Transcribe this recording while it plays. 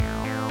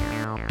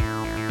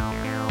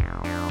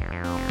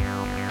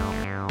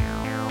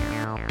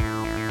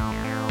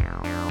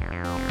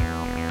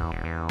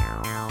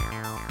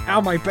Ow,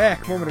 my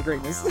back. Moment of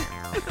greatness.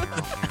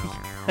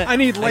 I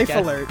need life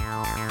alert.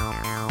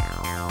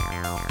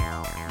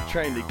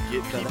 Trying to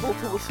get people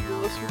to listen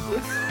to us with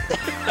this.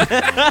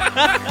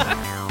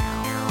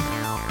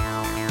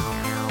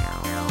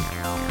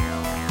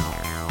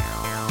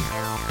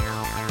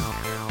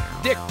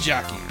 Dick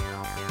Jockey.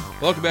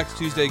 Welcome back to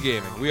Tuesday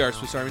Gaming. We are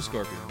Swiss Army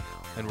Scorpion,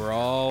 and we're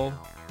all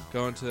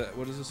going to,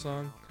 what is the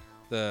song?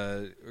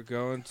 We're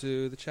going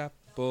to the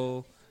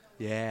chapel.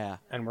 Yeah.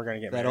 And we're going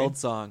to get that married. old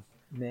song.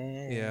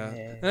 Yeah.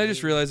 And I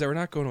just realized that we're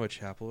not going to a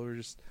chapel.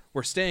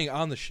 We're staying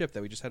on the ship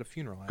that we just had a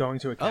funeral at. Going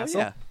to a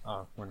castle? Oh, yeah.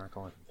 Oh, we're not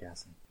going to a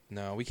castle.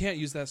 No, we can't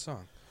use that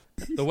song.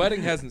 The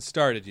wedding hasn't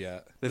started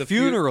yet. The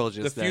funeral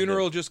just The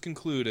funeral ended. just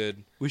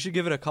concluded. We should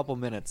give it a couple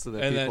minutes so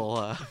that And then-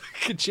 people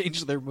can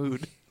change their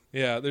mood.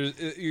 Yeah,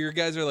 your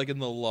guys are like in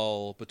the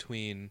lull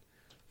between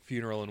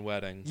funeral and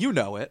wedding. You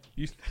know it.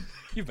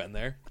 You've been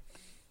there.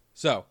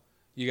 So,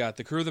 you got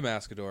the crew of the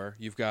Mascador.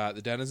 You've got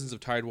the denizens of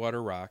Tidewater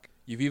Rock.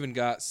 You've even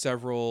got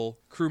several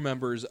crew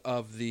members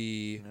of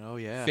the Oh,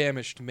 yeah.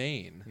 famished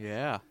Maine,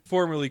 Yeah.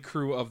 formerly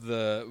crew of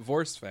the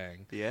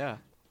Vorstfang. Yeah.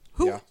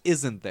 Who Yeah.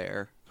 not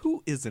there?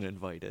 Who isn't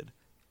invited?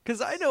 Because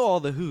I know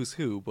all the who's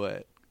who,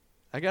 but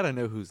I got to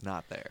know who's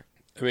not there.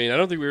 I mean, I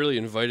don't think we really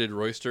invited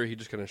Royster. He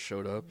just kind of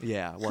showed up.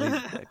 Yeah. Well,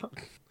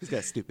 he's got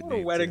a stupid What a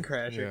name, wedding too.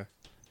 crasher.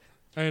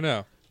 Yeah. I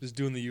know. Just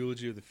doing the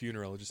eulogy of the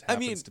funeral. It just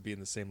happens mean- to be in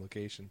the same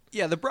location.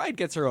 Yeah, the bride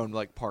gets her own,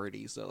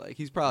 party, so,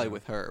 he's probably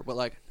with her.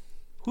 But,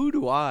 who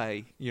do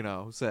I,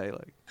 say,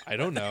 I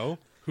don't know.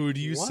 Who do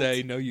you What?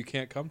 say no you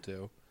can't come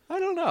to? I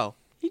don't know.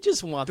 He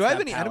just wants Do I have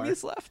that any power.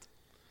 enemies left?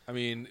 I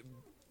mean,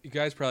 you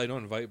guys probably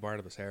don't invite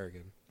Barnabas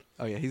Harrigan.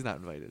 Oh, yeah, he's not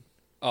invited.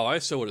 Oh, I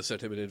still would have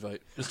sent him an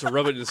invite just to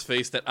rub it in his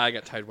face that I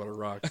got Tidewater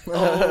Rock.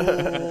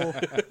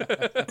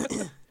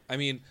 I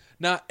mean,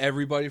 not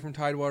everybody from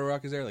Tidewater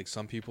Rock is there. Like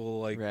some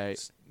people,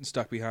 Right.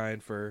 stuck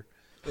behind for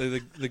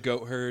the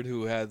goat herd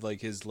who had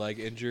his leg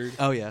injured,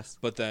 Oh, yes.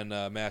 but then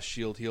Mass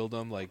Shield healed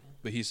him.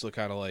 But he's still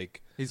kind of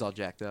He's all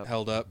jacked up.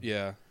 held up.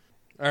 Yeah.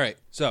 All right.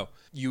 So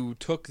you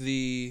took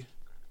the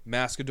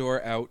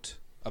Mascador out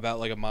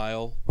about a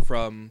mile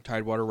from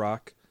Tidewater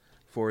Rock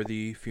for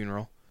the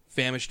funeral.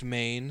 Famished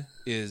Maine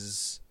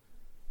is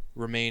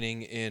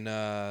remaining in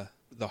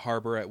the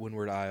harbor at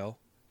Windward Isle,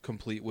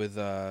 complete with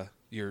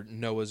your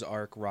Noah's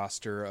Ark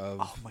roster of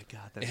Oh, my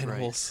God, that's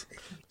animals.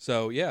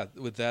 So yeah,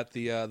 with that,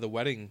 the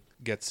wedding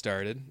gets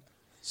started.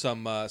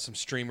 Some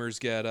streamers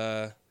get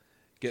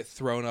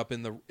thrown up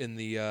in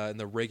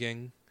the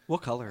rigging. right.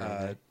 What color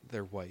are they?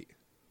 They're white.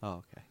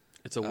 Oh, okay.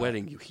 It's a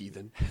wedding, you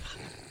heathen.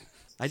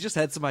 I just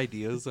had some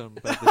ideas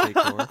about the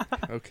decor.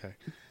 Okay.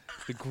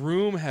 The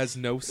groom has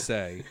no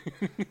say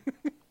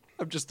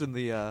I'm just in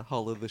the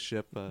hull of the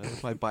ship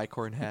with my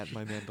bicorn hat and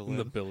my in mandolin.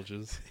 the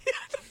bilges.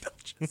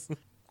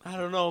 I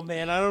don't know,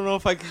 man. I don't know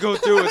if I could go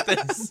through with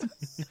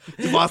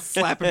this. Boss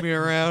slapping me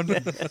around. You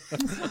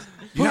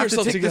Pull have to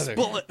yourself take together. this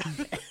bullet.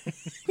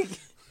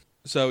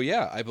 So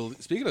yeah,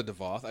 speaking of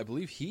Devoth, I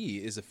believe he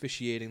is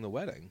officiating the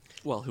wedding.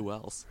 Well, who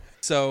else?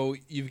 So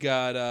you've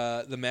got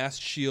the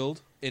masked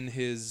shield in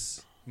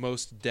his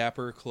most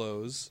dapper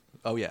clothes,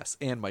 Oh, yes,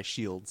 and my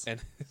shields.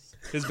 and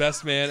his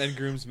best man and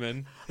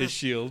groomsmen, his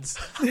shields.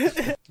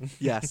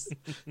 Yes.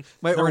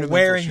 My They're ornamental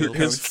wearing shields.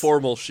 His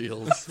formal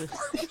shields.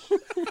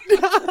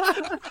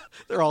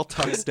 They're all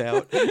tuxed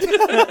out.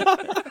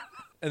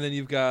 And then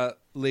you've got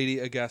Lady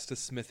Augusta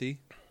Smithy.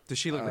 Does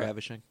she look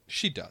ravishing?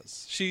 She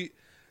does. She's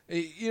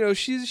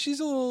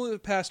a little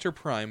past her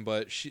prime,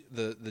 but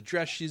the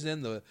dress she's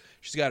in,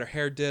 she's got her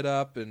hair did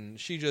up, and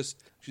she's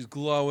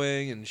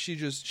glowing, and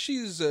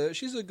she's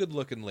a good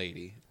looking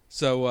lady.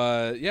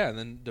 So yeah, and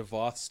then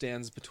Devoth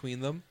stands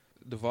between them.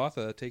 Devoth,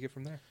 take it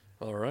from there.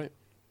 All right.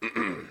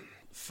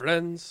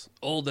 Friends,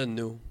 old and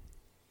new,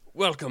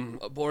 welcome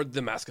aboard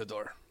the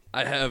Mascador.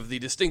 I have the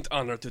distinct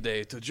honor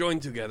today to join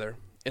together,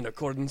 in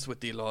accordance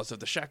with the laws of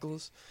the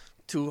Shackles,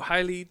 two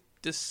highly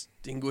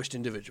distinguished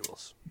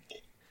individuals.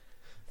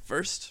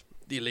 First,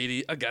 the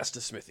Lady Augusta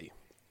Smithy,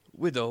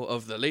 widow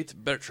of the late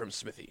Bertram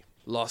Smithy,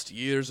 lost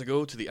years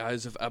ago to the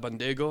eyes of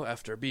Abandego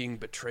after being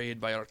betrayed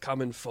by our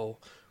common foe,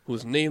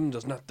 whose name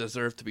does not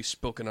deserve to be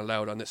spoken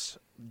aloud on this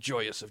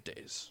joyous of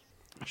days.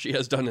 She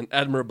has done an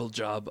admirable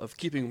job of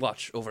keeping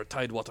watch over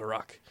Tidewater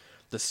Rock,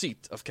 the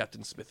seat of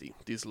Captain Smithy,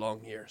 these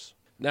long years.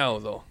 Now,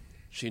 though,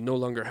 she no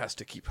longer has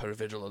to keep her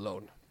vigil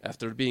alone.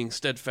 After being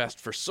steadfast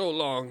for so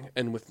long,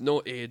 and with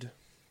no aid,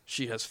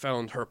 she has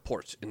found her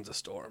port in the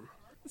storm.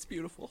 It's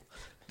beautiful.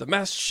 The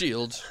Masked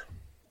Shield...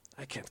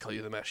 I can't call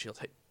you the Masked Shield.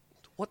 Hey,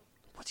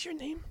 what's your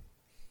name?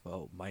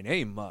 Oh, my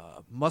name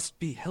must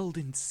be held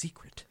in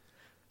secret.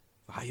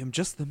 I am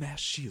just the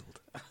masked shield.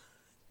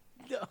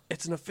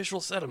 It's an official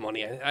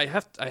ceremony. I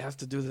have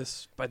to do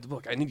this by the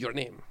book. I need your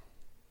name.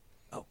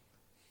 Oh,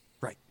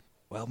 right.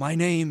 Well, my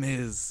name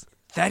is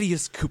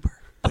Thaddeus Cooper,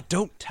 but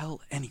don't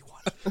tell anyone.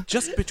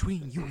 Just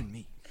between you and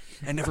me,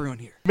 and everyone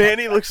here.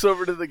 Manny looks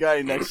over to the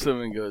guy next to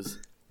him and goes,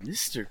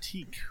 Mr.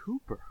 T.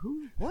 Cooper?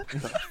 Who? What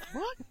the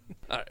fuck?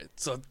 Alright,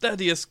 so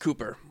Thaddeus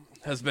Cooper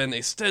has been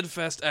a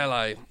steadfast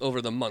ally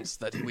over the months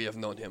that we have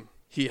known him.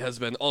 He has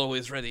been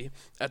always ready,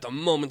 at a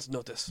moment's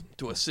notice,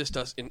 to assist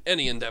us in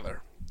any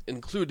endeavor,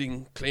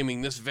 including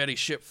claiming this very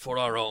ship for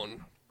our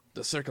own.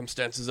 The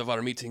circumstances of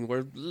our meeting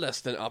were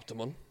less than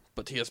optimal,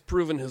 but he has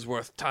proven his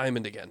worth time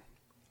and again,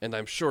 and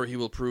I'm sure he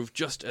will prove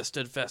just as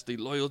steadfastly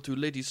loyal to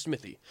Lady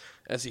Smithy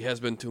as he has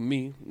been to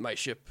me, my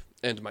ship,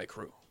 and my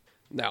crew.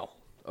 Now,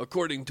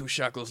 according to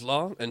Shackle's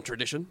law and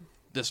tradition,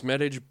 this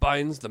marriage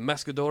binds the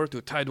Mascador to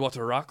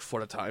Tidewater Rock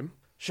for a time.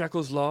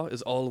 Shackle's law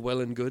is all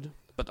well and good,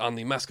 but on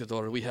the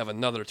Mascador we have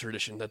another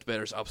tradition that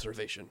bears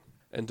observation.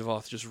 And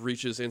Devoth just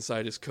reaches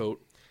inside his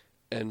coat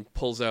and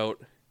pulls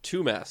out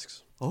 2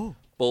 masks,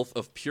 both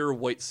of pure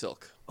white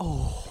silk.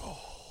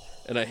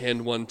 And I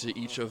hand one to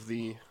each of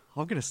the...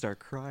 I'm gonna start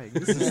crying.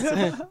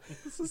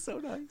 This is so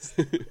nice.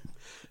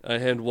 I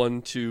hand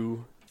one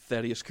to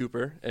Thaddeus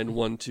Cooper and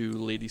one to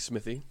Lady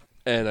Smithy.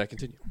 And I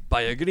continue.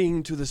 By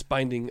agreeing to this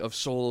binding of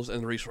souls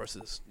and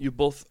resources, you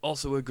both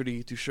also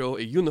agree to show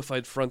a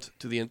unified front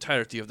to the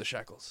entirety of the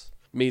Shackles.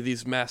 May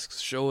these masks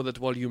show that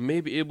while you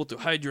may be able to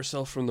hide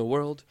yourself from the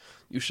world,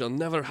 you shall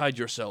never hide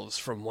yourselves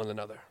from one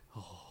another.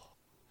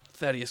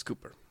 Thaddeus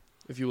Cooper,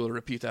 if you will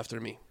repeat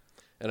after me.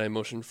 And I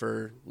motion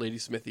for Lady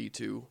Smithy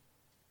to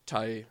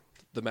tie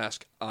the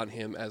mask on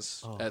him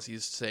as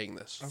he's saying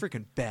this.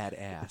 Freaking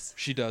badass.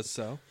 She does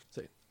so.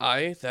 Say,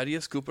 I,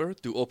 Thaddeus Cooper,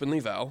 do openly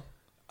vow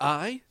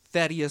I,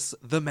 Thaddeus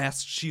the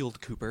Masked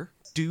Shield Cooper,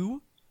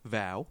 do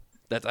vow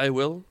that I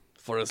will,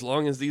 for as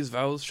long as these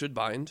vows should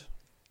bind,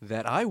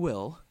 that I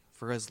will,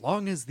 for as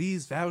long as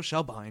these vows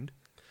shall bind,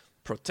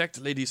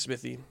 protect Lady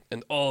Smithy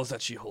and all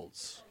that she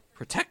holds,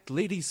 protect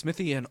Lady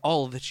Smithy and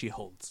all that she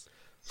holds,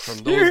 from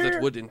those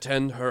that would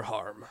intend her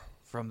harm.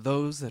 from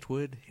those that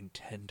would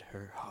intend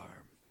her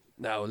harm.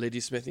 Now, Lady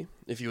Smithy,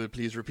 if you would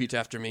please repeat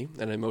after me,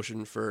 and I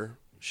motion for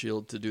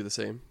Shield to do the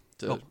same,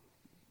 to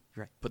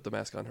right. put the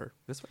mask on her.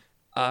 This way.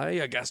 I,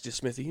 Agasta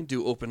Smithy,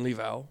 do openly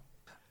vow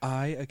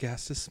I,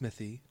 Agasta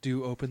Smithy,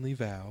 do openly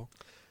vow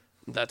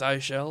that I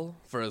shall,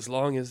 for as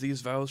long as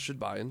these vows should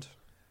bind,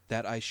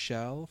 that I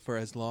shall, for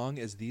as long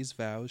as these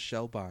vows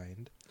shall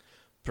bind,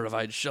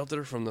 provide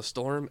shelter from the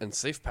storm and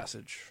safe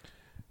passage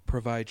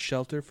provide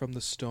shelter from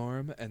the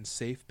storm and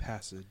safe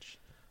passage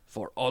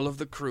for all of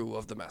the crew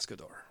of the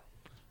Mascador.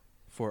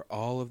 for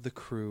all of the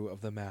crew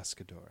of the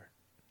Mascador.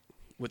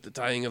 With the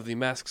tying of the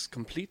masks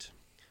complete,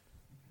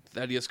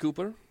 Thaddeus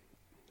Cooper,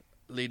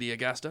 Lady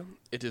Agasta,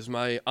 it is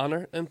my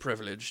honor and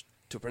privilege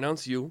to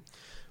pronounce you,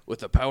 with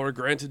the power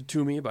granted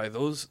to me by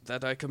those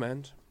that I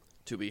command,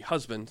 to be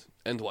husband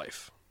and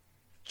wife.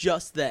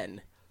 Just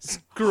then,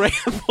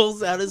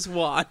 scrambles out his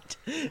wand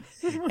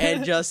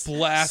and just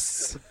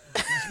Blasts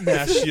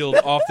Mass Shield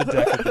off the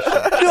deck of the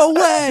ship. No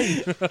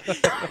way!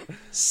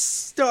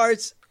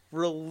 starts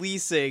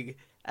releasing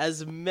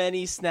as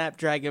many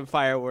Snapdragon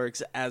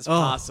fireworks as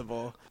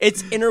possible.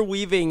 It's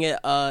interweaving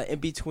in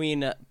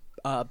between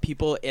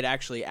people. It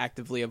actually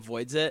actively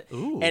avoids it.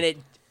 Ooh. And it,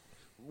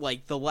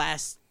 like, the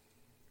last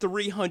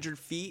 300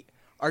 feet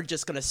are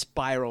just going to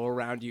spiral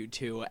around you,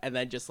 too, and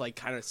then just, like,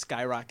 kind of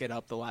skyrocket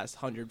up the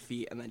last 100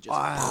 feet, and then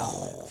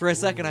just... For a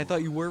second, I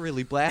thought you were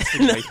really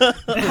blasting me.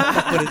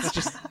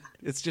 But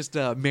it's just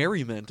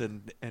merriment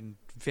and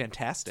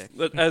fantastic.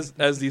 But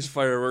as these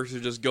fireworks are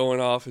just going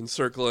off and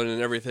circling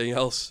and everything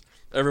else,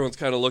 everyone's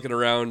kind of looking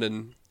around,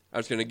 and I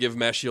was going to give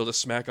Mass Shield a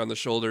smack on the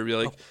shoulder and be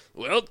like,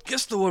 well,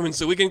 kiss the woman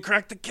so we can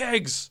crack the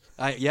kegs.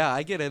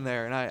 I get in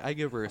there and I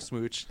give her a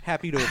smooch.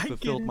 Happy to have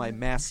fulfilled my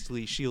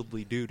maskly,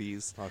 shieldly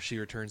duties. Oh, she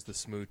returns the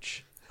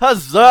smooch.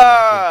 Huzzah!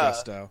 With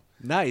gusto.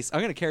 Nice.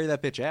 I'm gonna carry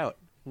that bitch out.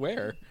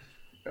 Where?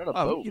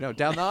 Oh,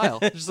 down the aisle.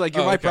 Just like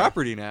you're my okay.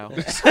 property now.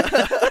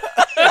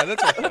 Yeah,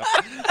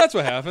 that's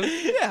what happened.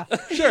 Yeah.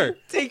 Sure.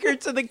 Take her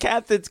to the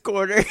captain's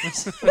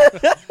quarters.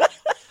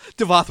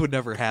 Devoth would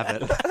never have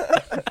it.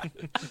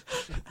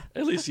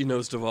 At least he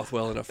knows Devoth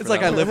well enough for It's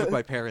like that I one. live with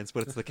my parents,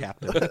 but it's the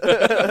captain.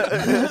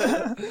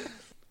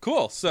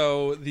 Cool.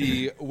 So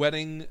the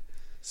wedding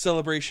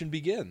celebration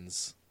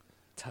begins.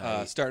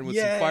 Starting with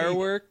some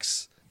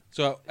fireworks.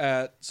 So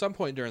at some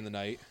point during the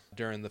night,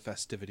 during the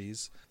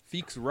festivities,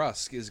 Feeks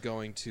Rusk is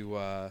going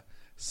to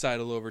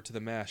sidle over to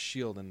the Mass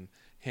Shield and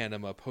hand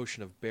him a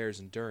potion of bear's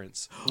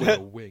endurance with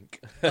a wink.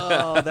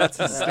 Oh, that's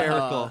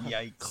hysterical.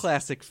 Yikes.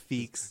 Classic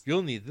Feeks.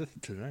 You'll need this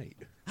tonight.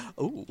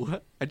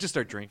 Oh, I just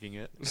start drinking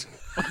it.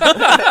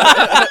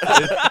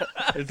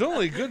 It's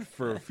only good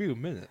for a few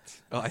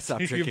minutes. Oh, I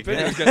stopped You drinking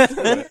better it. get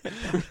to it.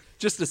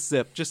 Just a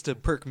sip, just to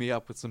perk me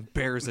up with some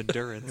bear's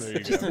endurance. There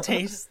you go.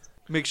 Taste.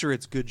 Make sure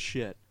it's good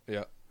shit. Yeah.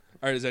 All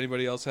right. Does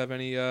anybody else have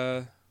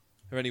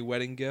any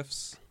wedding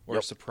gifts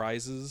or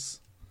surprises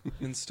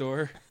in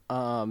store?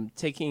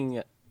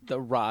 Taking the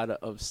Rod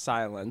of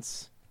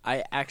Silence,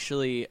 I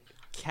actually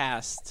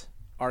cast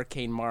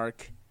Arcane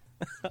Mark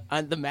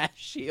on the Mass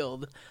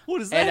Shield. What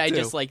does that And I do?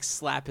 just, like,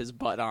 slap his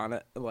butt on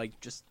it. Like,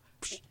 just...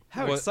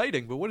 How What-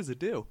 exciting, but what does it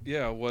do?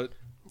 Yeah. What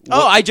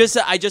Oh, I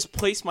just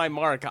placed my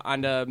mark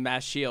on the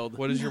Mass Shield.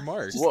 is your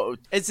mark? Whoa.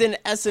 It's an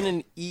S and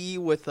an E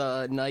with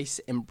a nice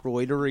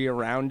embroidery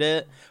around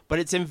it, but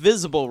it's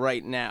invisible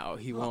right now.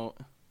 He won't...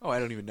 Oh, I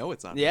don't even know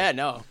it's on. Yeah,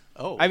 no.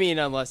 Oh. I mean,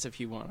 unless if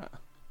you want to...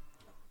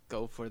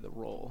 go for the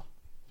roll.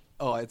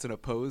 Oh, it's an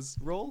opposed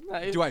roll?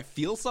 I- Do I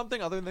feel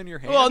something other than your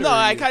hand? Well, no, or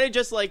I you- kind of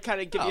just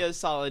give you Oh. a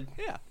solid.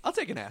 Yeah, I'll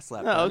take an ass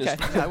slap. Oh, then.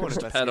 okay. Yeah, I want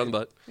to Just pat on the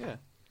butt. Yeah.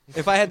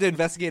 If I had to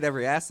investigate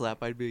every ass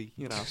slap, I'd be,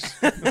 Then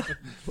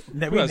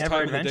Who we has never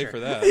time in the day adventure. for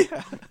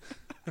that?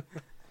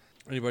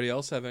 Anybody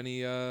else have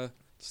any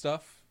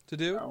stuff to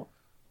do? No.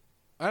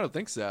 I don't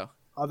think so.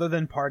 Other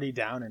than party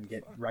down and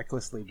get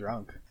recklessly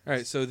drunk. All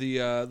right, so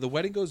the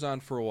wedding goes on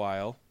for a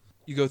while.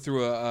 You go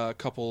through a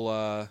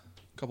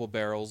couple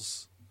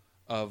barrels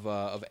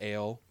of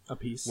ale A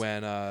piece.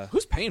 when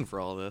Who's paying for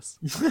all this?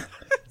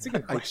 It's a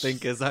good I question.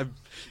 think as I'm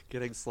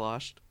getting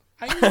sloshed.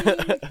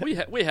 we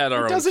had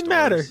our own doesn't stories.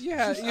 matter.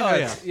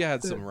 you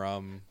had some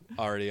rum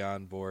already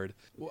on board.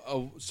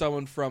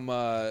 Someone from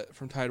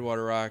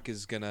Tidewater Rock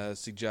is gonna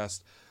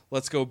suggest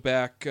let's go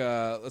back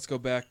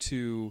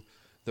to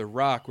the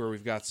Rock where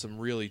we've got some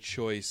really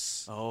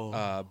choice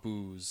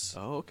booze.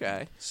 Oh,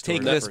 okay. Stored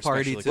Take up this for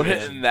party special to We're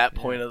occasion. hitting that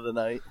point of the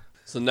night.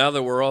 So now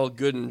that we're all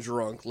good and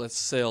drunk, let's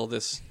sail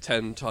this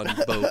 10-ton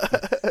boat.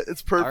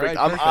 It's perfect.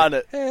 All right, I'm perfect. on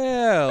it.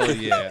 Hell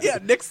yeah! Yeah,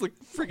 Nick's the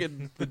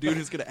friggin' the dude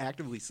who's gonna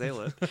actively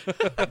sail it.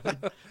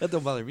 That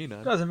don't bother me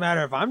none. Doesn't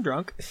matter if I'm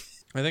drunk.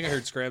 I think I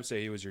heard Scram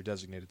say he was your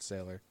designated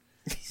sailor.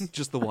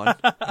 Just the one.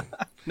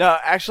 No,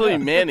 actually,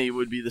 Manny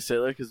would be the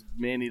sailor because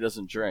Manny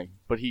doesn't drink,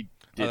 but he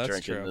did that's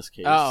drink true. in this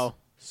case. Oh,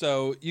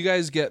 So you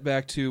guys get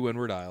back to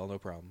Windward Isle, no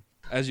problem.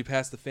 As you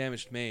pass the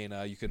famished main,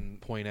 you can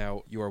point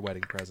out your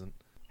wedding present.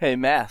 Hey,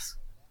 Mask,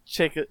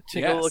 take a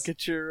Yes. look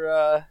at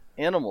your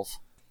animals.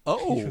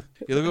 Oh,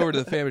 You look over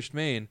to the famished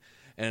main,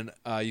 and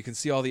you can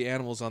see all the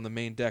animals on the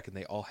main deck, and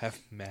they all have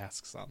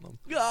masks on them.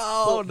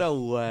 oh no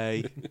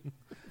way!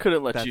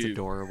 Couldn't let That's you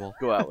adorable.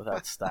 go out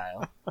without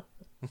style.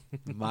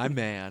 My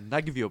man, I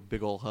give you a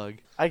big old hug,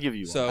 I give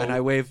you one. So and I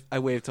wave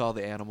to all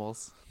the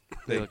animals.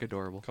 They look a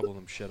adorable. couple of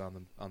them shit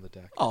on the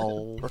deck.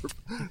 Oh,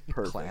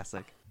 Perfect.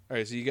 classic. All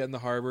right, so you get in the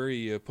harbor,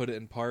 you put it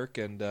in park,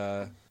 and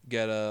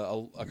get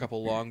a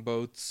couple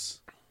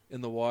longboats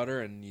in the water,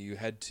 and you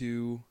head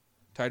to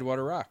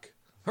Tidewater Rock.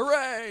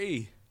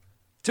 Hooray!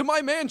 To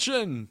my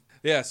mansion.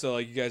 Yeah, so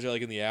like you guys are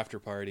like in the after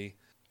party.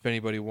 If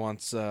anybody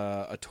wants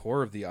a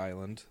tour of the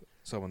island,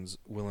 someone's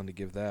willing to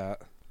give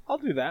that. I'll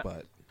do that.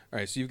 But all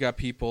right, so you've got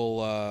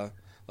people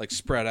like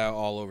spread out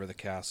all over the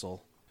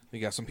castle. You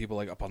got some people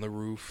like up on the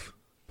roof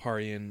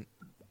partying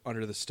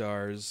under the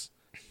stars.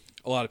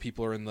 A lot of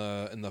people are in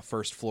the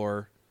first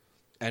floor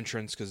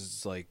entrance because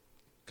it's like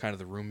kind of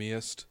the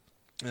roomiest,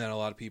 and then a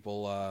lot of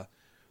people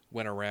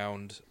went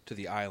around to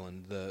the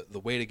island. The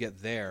way to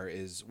get there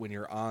is when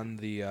you're on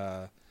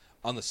the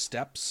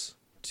steps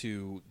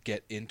to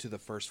get into the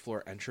first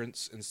floor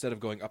entrance. Instead of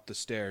going up the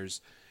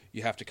stairs,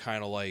 you have to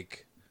kind of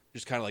like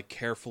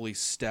carefully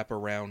step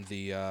around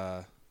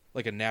the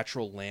like a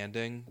natural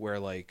landing where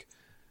like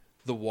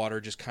the water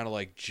just kind of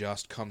like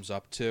just comes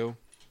up to,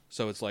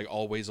 so it's like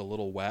always a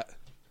little wet.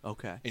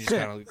 Okay. And you just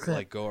kind of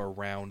like go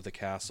around the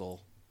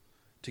castle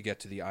to get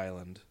to the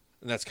island,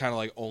 and that's kind of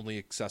like only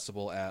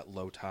accessible at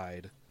low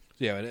tide.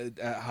 Yeah,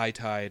 at high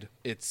tide,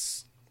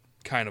 it's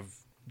kind of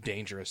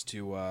dangerous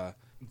to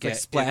get Like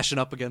splashing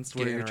up against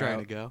where get in you're or trying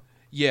out. to go.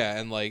 Yeah,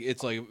 and like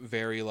it's like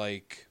very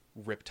like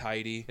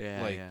riptidey.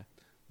 Yeah, like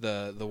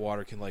yeah. the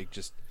water can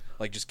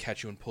just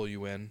catch you and pull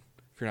you in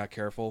if you're not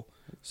careful.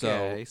 So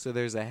Okay, so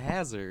there's a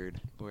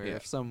hazard where Yeah.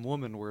 if some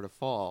woman were to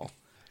fall.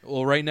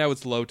 well, right now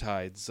it's low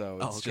tide, so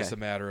Oh, it's just okay.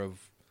 a matter of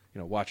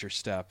watch your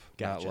step,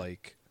 Gotcha. not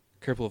like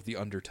careful of the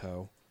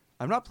undertow.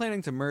 I'm not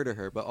planning to murder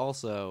her, but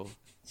also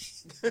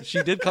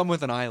she did come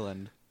with an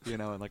island,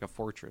 and like a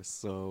fortress,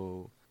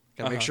 so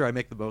gotta make Uh-huh. sure I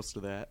make the most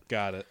of that.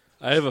 Got it.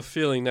 I have a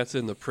feeling that's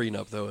in the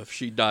prenup, though. If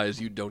she dies,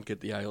 you don't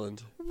get the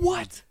island.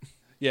 What?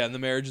 Yeah, and the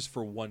marriage is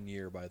for 1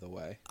 year, by the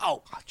way.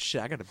 Oh,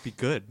 shit, I gotta be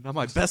good. I'm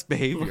my best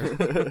behavior.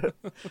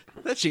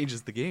 That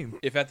changes the game.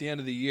 If at the end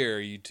of the year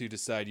you two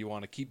decide you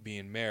want to keep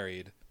being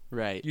married,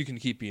 Right. you can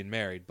keep being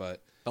married.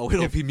 But Oh,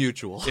 it'll be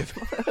mutual.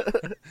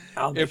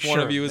 I'll make if one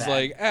sure of you is that.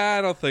 like,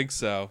 I don't think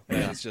so,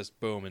 then it's just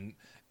boom,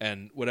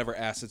 and whatever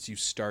assets you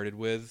started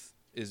with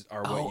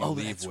are what you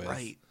leave that's with.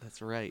 right.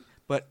 That's right.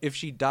 But if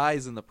she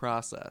dies in the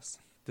process,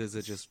 does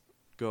it just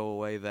go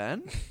away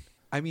then?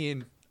 I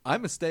mean,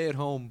 I'm a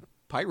stay-at-home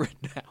pirate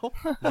now.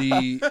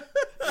 The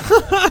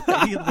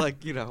I need, like,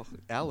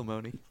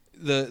 alimony.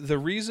 the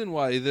reason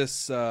why this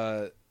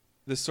sort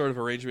of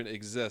arrangement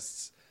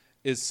exists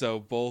is so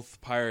both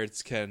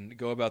pirates can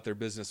go about their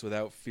business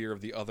without fear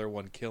of the other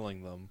one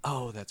killing them.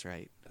 Oh, that's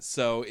right.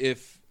 So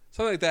if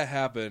something like that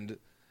happened,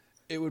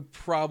 it would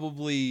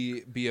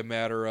probably be a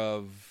matter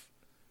of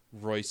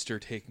Royster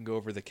taking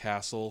over the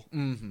castle.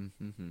 Mm-hmm.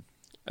 Mm-hmm.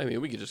 I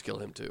mean, we could just kill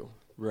him, too.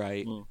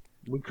 Right.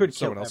 we could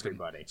kill Someone else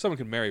everybody. someone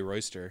can marry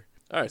Royster.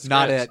 All right,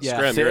 Not Scram, it, yeah.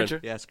 Scram, you're in. Sandra?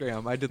 Yeah,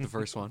 Scram. I did the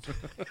first one.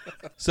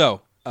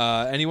 So,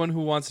 anyone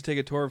who wants to take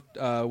a tour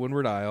of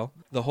Windward Isle,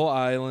 the whole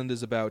island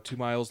is about 2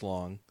 miles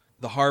long.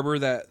 The harbor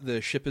that the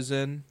ship is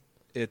in,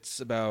 it's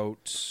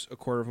about a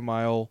quarter of a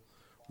mile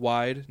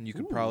wide, and you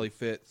could probably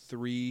fit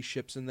 3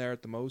 ships in there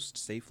at the most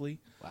safely.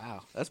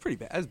 Wow, that's pretty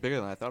bad. That's bigger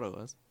than I thought it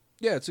was.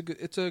 Yeah, it's a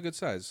good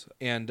size.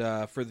 And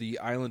for the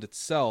island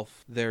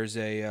itself, there is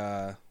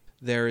a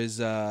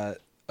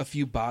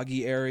few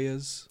boggy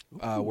areas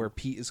where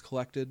peat is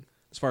collected.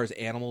 As far as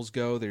animals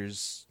go,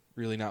 there's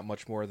really not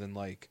much more than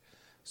like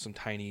some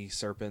tiny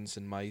serpents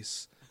and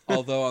mice.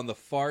 Although on the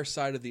far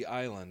side of the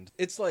island,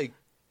 it's like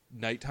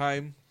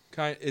nighttime.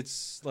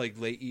 It's like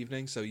late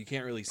evening, so you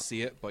can't really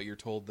see it, but you're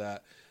told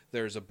that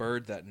there's a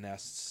bird that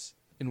nests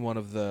in one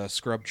of the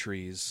scrub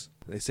trees.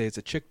 They say it's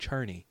a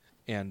chick-charney,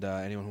 and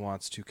anyone who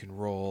wants to can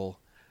roll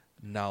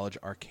Knowledge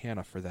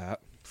Arcana for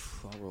that.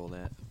 I'll roll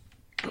that.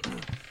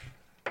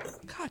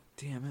 God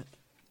damn it.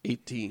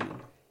 18.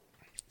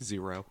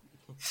 0.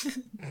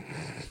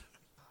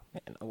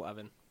 And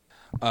 11.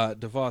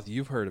 Devoth,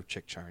 you've heard of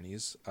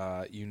chick-charneys.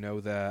 You know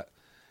that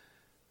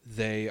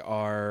they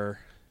are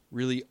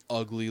really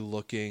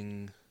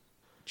ugly-looking,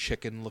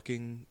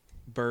 chicken-looking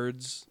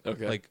birds.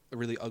 Okay. Like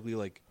really ugly,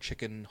 like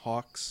chicken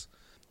hawks.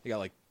 They got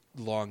like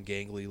long,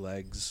 gangly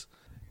legs,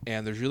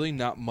 and there's really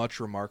not much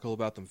remarkable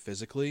about them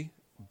physically,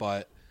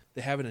 but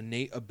they have an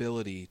innate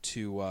ability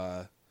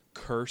to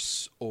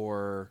curse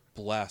or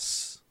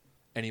bless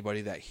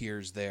anybody that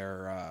hears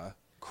their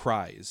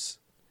cries.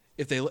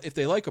 If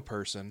they like a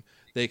person,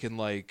 they can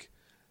like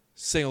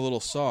sing a little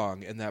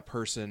song, and that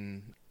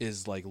person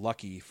is like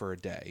lucky for a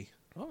day.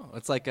 Oh,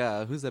 it's like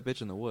who's that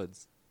bitch in the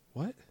woods?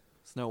 What?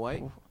 Snow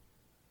White?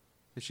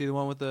 Is she the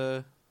one with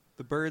the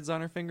birds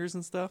on her fingers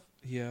and stuff?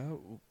 Yeah,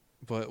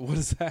 but what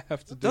does that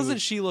have to do? Doesn't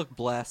with... she look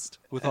blessed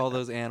with all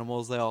those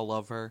animals? They all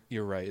love her.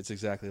 You're right. It's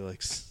exactly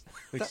like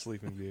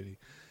Sleeping Beauty.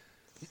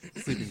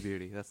 Sleeping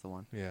Beauty, that's the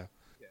one. Yeah.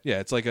 Yeah,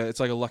 it's like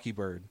a lucky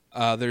bird.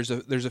 There's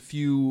a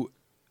few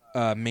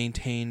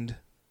maintained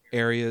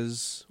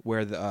areas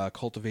where the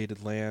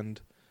cultivated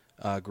land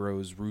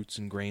grows roots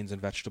and grains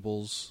and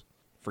vegetables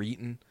for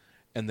eating,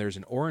 and there's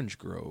an orange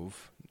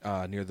grove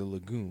near the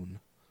lagoon.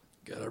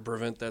 Gotta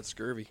prevent that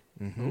scurvy.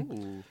 Mm-hmm.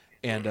 Ooh.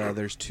 And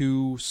there's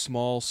 2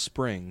 small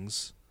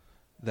springs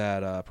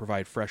that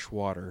provide fresh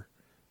water.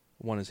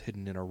 One is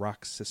hidden in a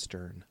rock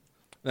cistern.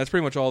 And that's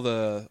pretty much all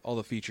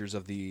the features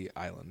of the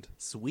island.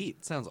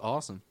 Sweet. Sounds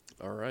awesome.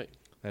 All right.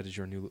 That is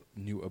your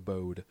new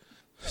abode.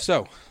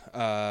 So,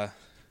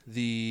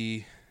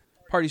 the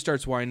party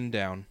starts winding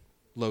down.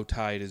 Low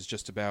tide is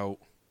just about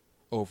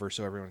over,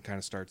 so everyone kind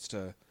of starts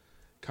to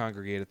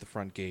congregate at the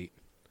front gate.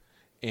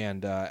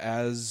 And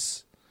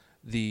as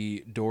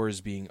the doors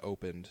being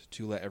opened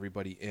to let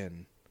everybody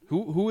in,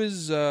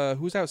 who's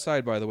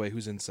outside, by the way?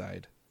 Who's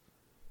inside?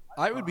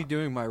 I would be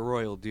doing my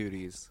royal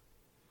duties.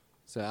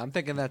 So I'm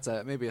thinking that's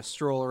maybe a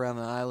stroll around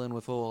the island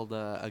with old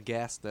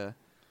Agasta,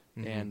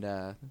 and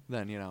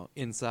then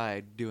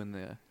inside doing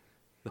the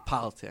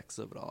politics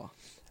of it all.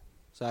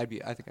 So I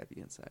think I'd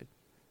be inside.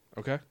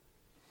 Okay.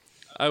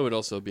 I would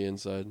also be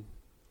inside.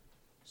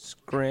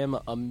 Scrim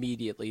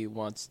immediately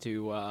wants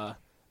to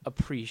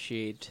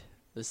appreciate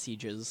the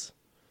sieges.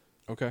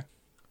 Okay.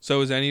 So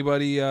is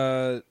anybody?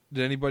 Did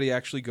anybody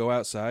actually go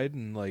outside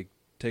and like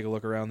take a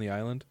look around the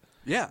island?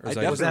 Yeah, Or I is that-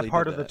 definitely Was that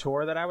part did of the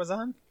tour that I was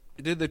on?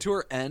 Did the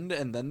tour end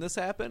and then this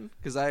happen?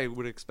 Because I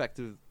would expect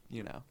to,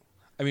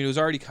 I mean, it was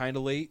already kind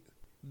of late.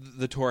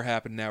 The tour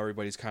happened. Now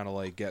everybody's kind of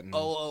like getting.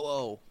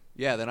 Oh.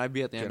 Yeah, then I'd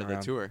be at the end Getting of the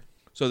around. tour.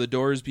 So the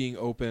door is being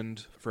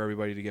opened for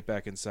everybody to get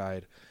back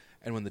inside,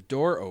 and when the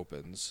door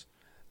opens,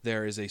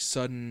 there is a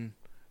sudden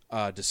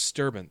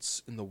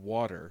disturbance in the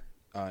water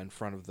in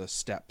front of the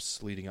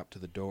steps leading up to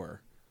the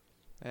door.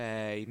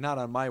 Hey, not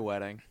on my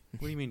wedding.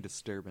 What do you mean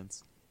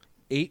disturbance?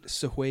 8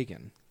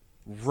 Sahuagin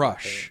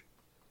rush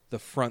the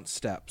front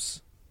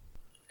steps.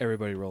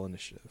 Everybody roll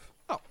initiative.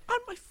 Oh, on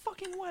my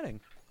fucking wedding.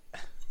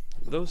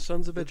 Those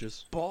sons of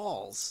bitches.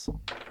 Balls.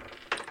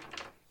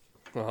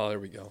 Oh, there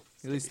we go.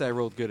 At least I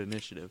rolled good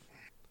initiative.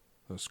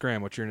 So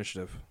Scram, what's your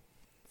initiative?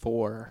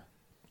 4.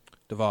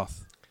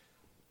 Devoth.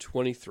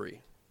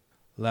 23.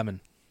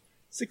 Lemon.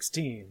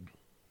 16.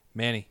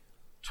 Manny.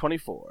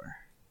 24.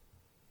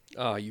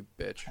 Ah, you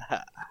bitch.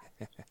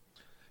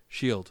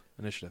 Shield.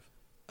 Initiative.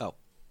 Oh,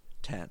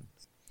 10.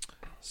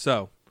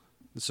 So,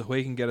 the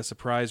Sahuagin get a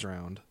surprise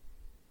round.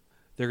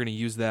 They're going to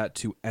use that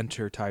to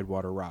enter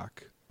Tidewater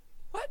Rock.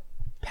 What?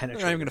 They're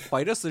Penetrate. not even going to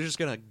fight us? They're just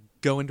going to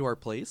go into our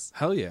place?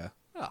 Hell yeah.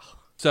 Oh,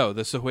 So,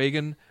 the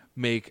Sahuagin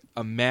make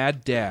a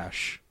mad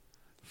dash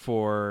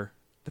for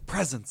the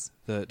presents.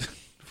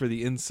 for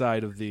the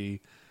inside of the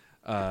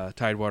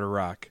Tidewater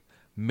Rock.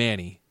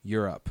 Manny,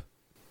 you're up.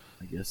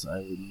 I guess I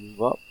would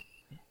move up.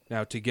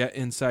 Now, to get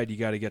inside, you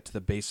got to get to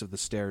the base of the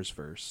stairs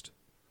first.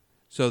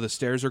 So the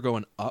stairs are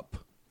going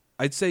up.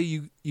 I'd say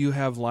you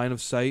have line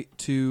of sight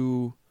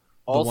to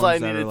the All ones I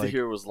that are needed to like,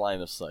 hear was line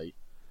of sight.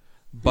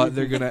 but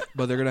they're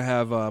gonna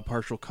have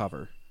partial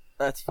cover.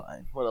 That's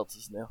fine. What else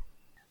is new?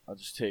 I'll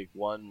just take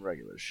one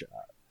regular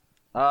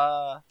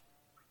shot.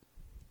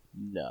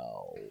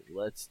 No.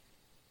 Let's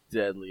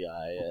deadly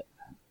eye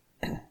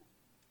it.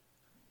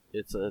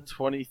 It's a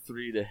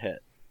 23 to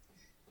hit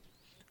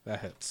That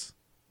hits.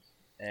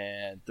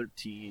 and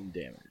 13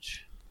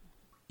 damage.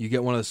 You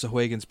get one of the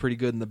Sahuagins pretty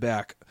good in the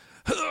back,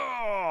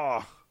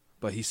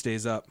 but he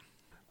stays up.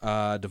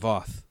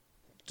 Devoth.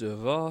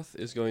 Devoth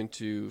is going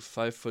to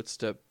 5-foot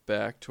step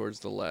back towards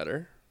the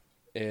ladder,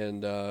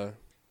 and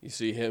you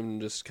see him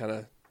just kind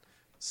of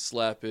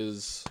slap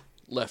his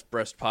left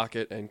breast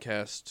pocket and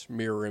cast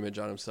Mirror Image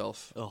on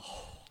himself. Oh.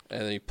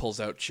 And then he pulls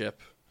out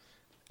Chip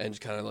and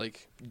just kind of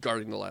like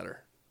guarding the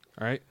ladder.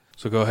 All right.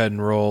 So go ahead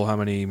and roll how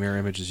many mirror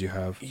images you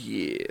have.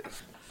 Yeah.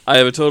 I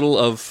have a total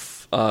of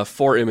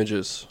 4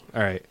 images,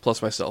 All right.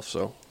 plus myself,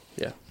 so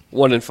yeah.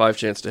 1 in 5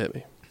 chance to hit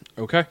me.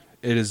 Okay.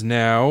 It is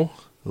now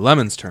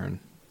Lemon's turn.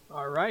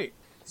 All right.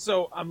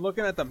 So I'm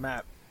looking at the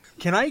map.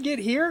 Can I get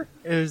here?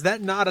 Is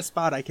that not a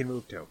spot I can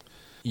move to?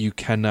 You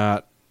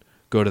cannot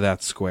go to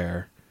that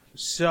square.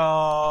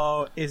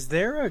 So is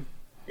there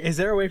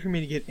a way for me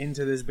to get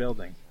into this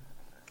building?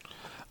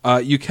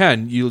 You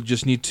can. You'll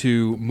just need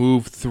to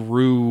move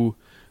through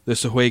the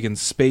Sahuagin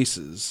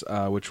spaces,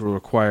 which will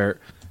require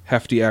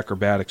hefty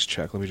acrobatics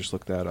check. Let me just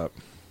look that up.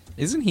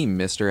 Isn't he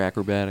Mr.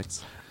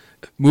 Acrobatics?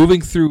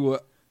 Moving through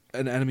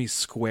an enemy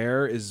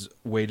square is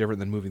way different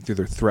than moving through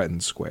their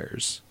threatened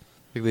squares.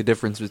 Like the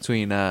difference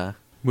between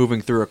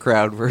moving through a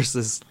crowd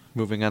versus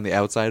moving on the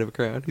outside of a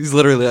crowd. He's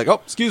literally like,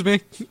 "Oh, excuse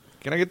me,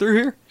 can I get through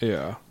here?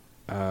 Yeah.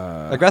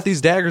 I got these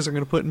daggers I'm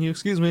going to put in you.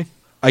 Excuse me."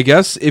 I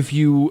guess if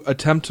you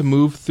attempt to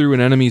move through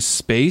an enemy's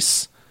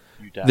space,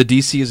 You die. the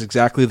DC is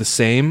exactly the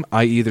same,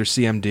 i.e. their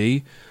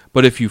CMD.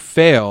 But if you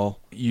fail,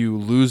 you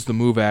lose the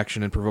move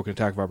action and provoke an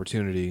attack of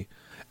opportunity,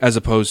 as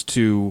opposed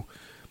to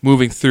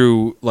moving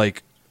through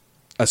like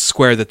a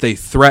square that they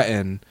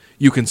threaten.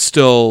 You can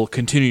still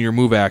continue your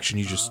move action.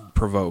 You just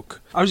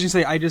provoke. I was gonna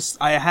say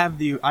I have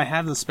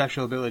the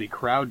special ability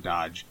Crowd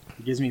Dodge.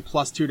 It gives me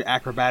 +2 to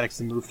acrobatics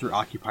to move through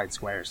occupied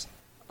squares.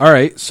 All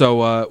right.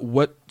 So,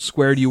 what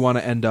square do you want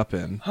to end up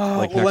in?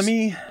 Like Well,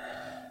 next-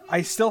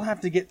 I still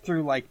have to get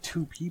through like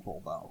 2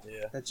 people though.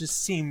 Yeah. That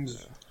just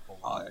seems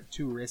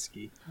too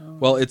risky.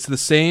 Well, it's the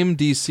same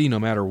DC no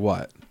matter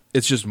what.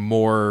 It's just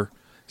more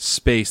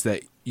space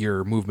that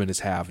your movement is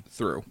halved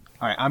through.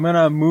 All right, I'm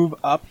gonna move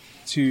up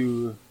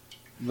to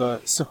the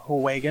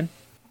Sahuagin,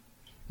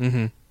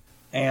 Mm-hmm.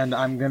 and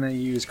I'm gonna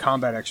use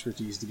combat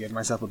expertise to give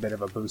myself a bit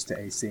of a boost to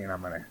AC, and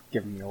I'm gonna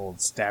give him the old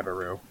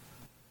stabberoo.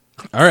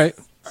 All right.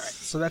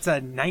 So that's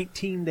a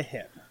 19 to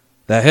hit.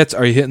 That hits.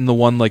 Are you hitting the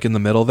one like in the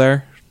middle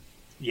there?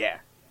 Yeah.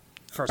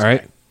 First All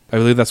right. guy. I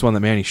believe that's one that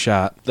Manny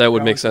shot. That would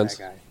Go make with that sense.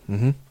 guy.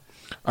 Mm-hmm.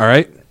 All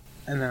right.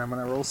 And then I'm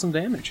gonna roll some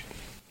damage.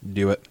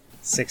 Do it.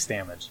 6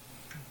 damage.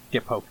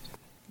 Get poked.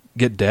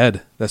 Get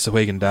dead. That's the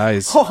way Hagen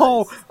dies.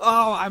 Oh,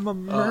 I'm a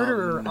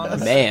murderer on a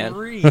man.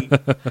 spree.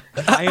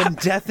 I am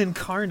death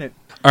incarnate.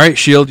 All right,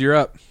 Shield, you're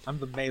up. I'm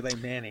the melee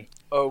Manny.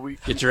 Oh, we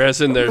Get your ass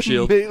in there,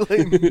 Shield.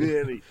 melee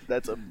Manny.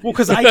 That's amazing. Well,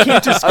 because I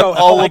can't just go. I'm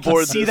all I can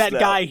aboard see this that now.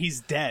 guy.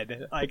 He's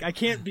dead. Like I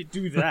can't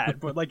do that,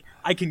 but like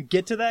I can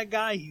get to that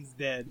guy. He's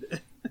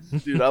dead.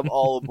 Dude, I'm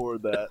all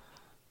aboard that.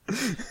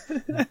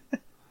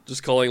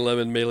 Just calling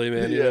Lemon Melee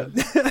Man. Yeah.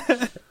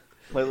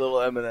 My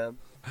little M&M.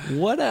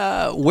 What?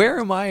 Where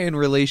am I in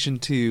relation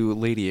to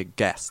Lady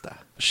Augusta?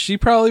 She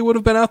probably would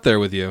have been out there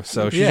with you,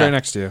 so she's Yeah. right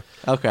next to you.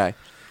 Okay.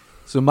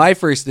 So my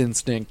first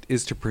instinct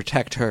is to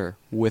protect her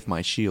with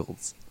my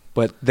shields.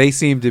 But they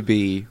seem to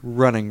be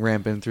running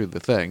rampant through the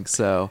thing,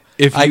 so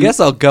If I you- guess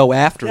I'll go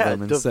after Yeah,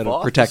 them instead Devoth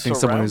of is protecting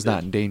someone who's not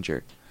surrounded. in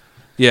danger.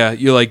 Yeah,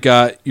 you like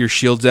got your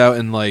shields out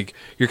and like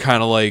you're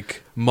kind of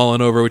like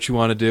mulling over what you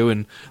want to do,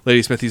 and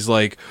Lady Smithy's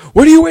like,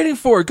 "What are you waiting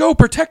for? Go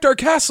protect our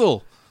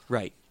castle!"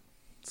 Right.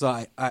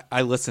 So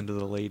I listen to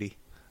the lady.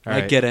 All I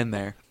right. get in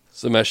there.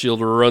 So my Shield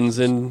runs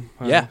in,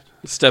 Yeah.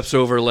 steps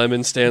over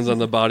Lemon, stands on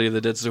the body of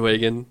the dead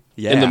Zuhagen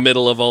Yeah. in the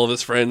middle of all of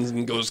his friends,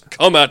 and goes,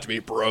 "Come at me,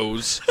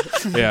 bros!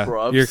 Yeah,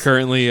 Bruvs. you're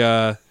currently you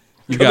Come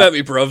got at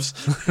me, bros!"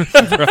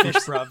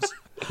 Fish rubs.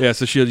 yeah.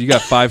 So Shield, you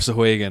got 5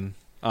 Sahuagin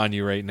on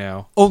you right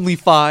now. Only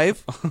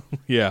 5?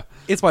 Yeah,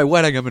 It's my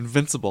wedding. I'm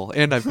invincible,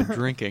 and I've been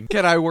drinking.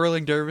 Can I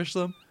whirling dervish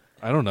them?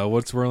 I don't know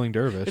what's whirling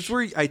dervish. It's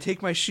where I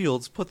take my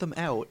shields, put them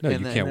out, No, and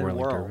you then can't and then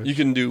whirling whirl. dervish. You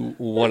can do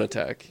one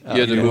attack. Oh, you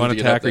have to you move one to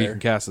get up attack, or you there.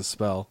 can cast a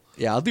spell.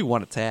 Yeah, I'll do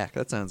one attack.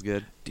 That sounds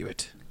good. Do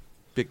it.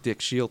 Big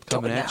dick shield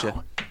coming at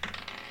you.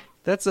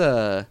 That's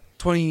a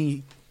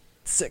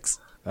 26.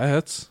 That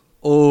hits.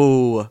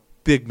 Oh,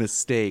 big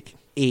mistake.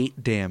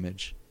 8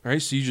 damage. All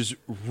right, so you just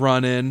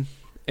run in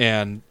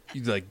and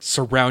you like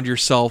surround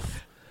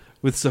yourself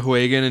with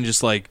Sahuagin and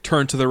just like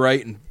turn to the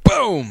right and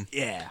boom,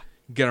 Yeah.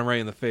 get him right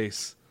in the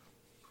face.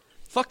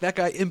 Fuck that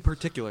guy in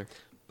particular.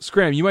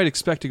 Scram, you might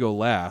expect to go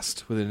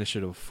last with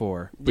initiative of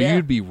 4, but Yeah.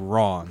 you'd be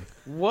wrong.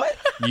 What?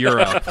 You're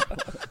up.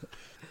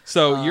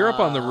 So you're up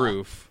on the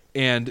roof,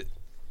 and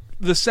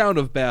the sound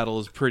of battle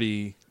is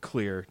pretty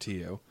clear to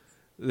you.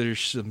 There's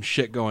some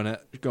shit going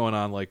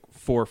on like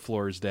 4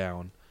 floors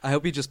down. I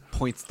hope he just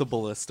points the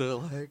ballista.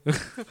 Like,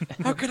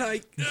 how can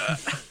I?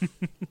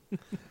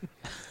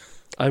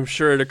 I'm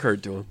sure it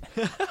occurred to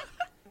him.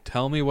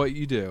 Tell me what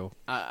you do.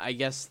 I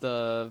guess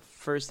the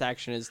first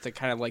action is to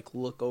kind of like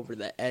look over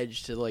the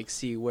edge to like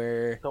see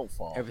where Don't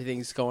fall.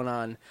 everything's going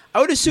on. I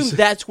would assume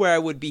that's where I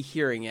would be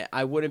hearing it.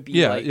 I wouldn't be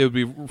Yeah, like it would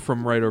be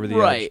from right over the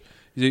Right.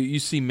 edge. You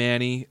see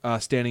Manny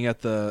standing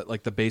at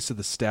the base of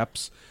the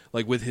steps,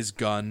 like with his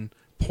gun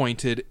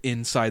pointed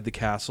inside the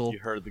castle. You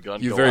heard the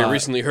gun You go very off.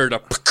 recently heard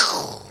a.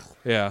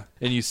 Yeah,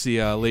 and you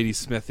see Lady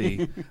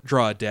Smithy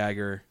draw a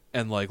dagger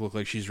and look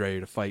like she's ready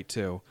to fight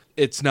too.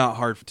 It's not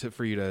hard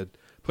for you to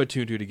put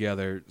two and two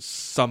together.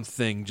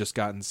 Something just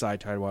got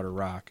inside Tidewater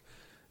Rock,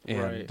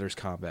 and Right. there's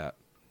combat.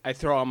 I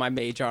throw on my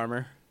mage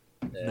armor,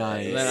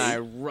 Nice. and then I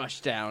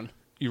rush down.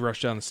 You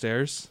rush down the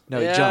stairs. No,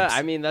 yeah, he jumps.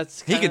 I mean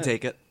that's he can kinda-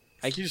 take it.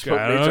 You just I put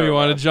don't mage know. You armor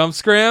want on. to jump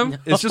scram?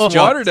 It's just Jump.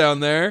 water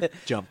down there.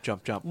 Jump,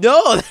 jump, jump.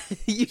 No,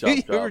 you, Jump,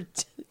 you were jump.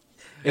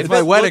 It's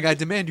my wedding. I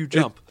demand you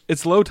jump.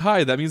 It's low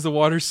tide. That means the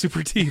water's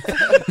super deep.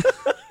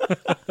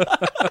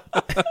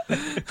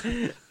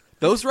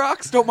 Those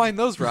rocks? Don't mind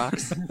those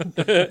rocks.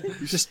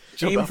 Just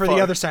Jump aim out for far.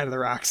 the other side of the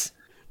rocks.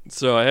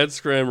 So I had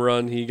Scram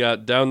run. He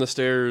got down the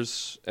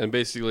stairs and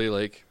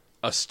basically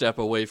a step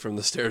away from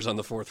the stairs on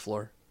the 4th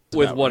floor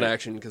with about one right.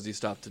 action because he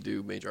stopped to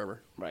do mage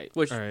armor, right,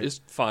 which All right. is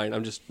fine.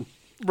 I'm just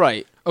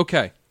right.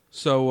 Okay,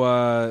 so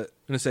I'm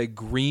gonna say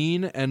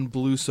green and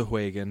blue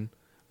Sahuagin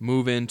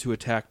move in to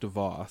attack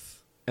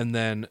Devoth, and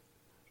then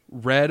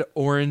red,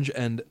 orange,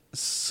 and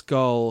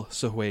skull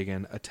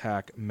Sahuagin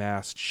attack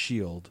Masked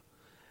Shield,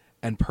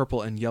 and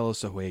purple and yellow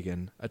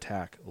Sahuagin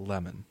attack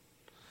Lemon.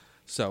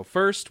 So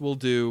first we'll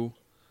do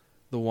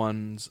the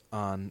ones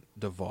on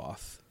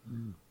Devoth.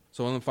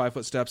 So one of them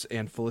 5-foot steps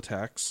and full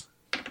attacks.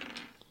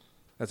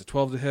 That's a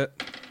 12 to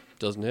hit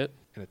doesn't hit.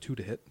 and a 2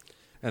 to hit.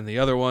 And the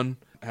other one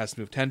has to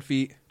move 10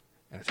 feet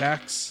and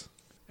attacks,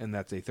 and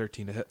that's a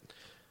 13 to hit.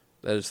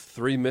 That is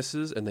 3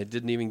 misses, and they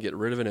didn't even get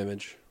rid of an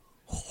image.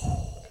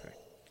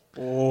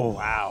 Oh,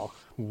 wow.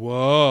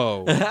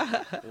 Whoa.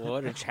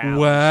 What a challenge.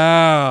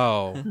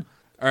 Wow. All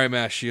right,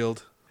 Mass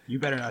Shield. You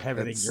better not have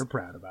anything That's- you're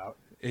proud about.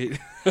 Eight.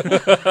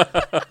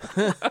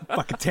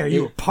 Fucking tear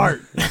you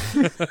apart.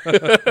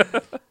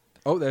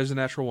 Oh, there's a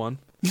natural 1.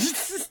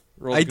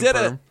 Roll to I did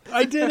confirm.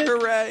 I did it.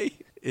 Hooray!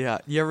 Yeah,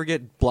 you ever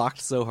get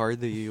blocked so hard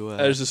that you...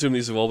 I just assume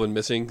these have all been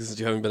missing because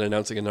you haven't been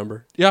announcing a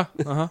number. Yeah,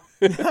 uh-huh.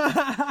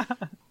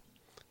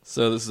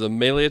 So this is a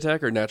melee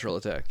attack or natural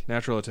attack.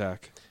 Natural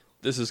attack.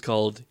 This is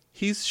called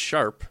He's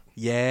Sharp.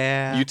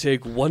 yeah. You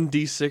take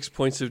 1d6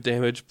 points of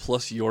damage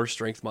plus your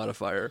strength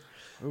modifier.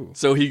 Ooh.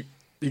 So he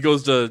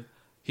goes to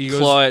He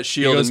claw at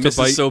Shield goes and to misses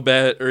bite- so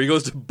bad, or he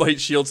goes to bite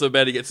Shield so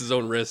bad he gets his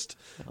own wrist.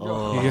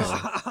 Oh. He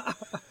goes-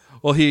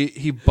 well,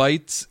 he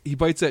bites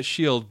that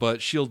shield,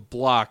 but Shield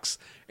blocks,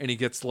 and he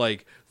gets the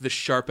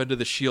sharp end of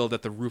the shield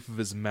at the roof of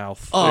his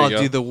mouth. Oh, you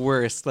go. dude, the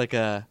worst. Like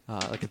a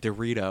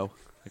Dorito.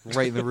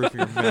 Right in the roof of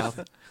your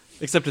mouth.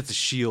 Except it's a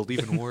shield,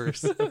 even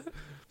worse.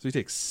 So he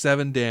takes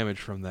 7 damage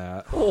from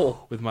that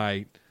Oh. with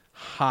my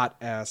hot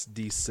ass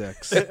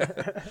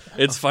D6.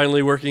 It's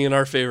finally working in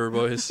our favor,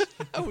 boys.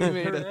 We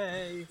made it.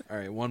 Hooray. All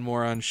right, one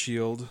more on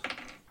Shield.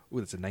 Ooh,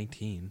 that's a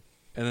 19.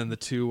 And then the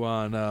 2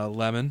 on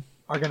Lemon.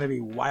 Are going to be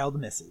wild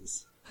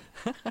misses.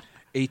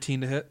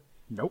 18 to hit.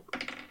 Nope.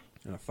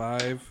 And a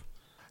 5.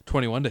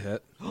 21 to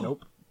hit.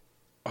 Nope.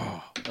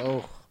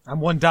 Oh. I'm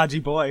one dodgy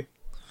boy.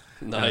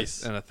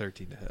 Nice. And a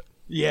 13 to hit.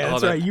 Yeah, Oh,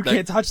 that's that- right. You that-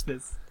 can't touch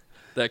this.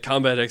 That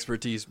combat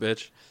expertise,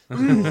 bitch.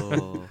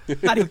 Oh.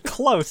 Not even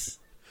close.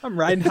 I'm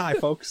riding high,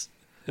 folks.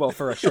 Well,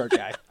 for a short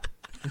guy.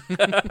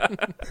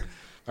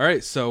 All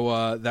right,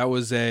 so that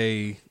was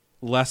a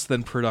less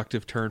than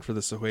productive turn for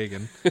the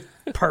Sahuagin.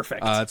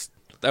 Perfect.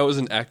 That was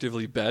an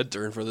actively bad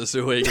turn for the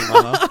Suhagen.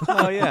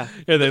 Oh, yeah.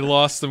 Yeah, they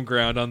lost some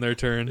ground on their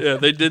turn. Yeah,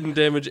 they didn't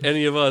damage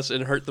any of us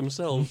and hurt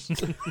themselves.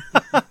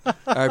 All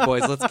right,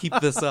 boys, let's keep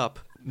this up.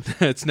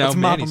 It's now Let's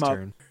mop Manny's 'em up.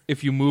 turn.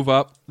 If you move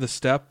up the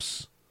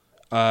steps,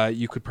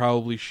 you could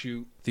probably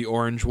shoot the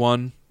orange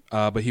one,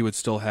 but he would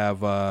still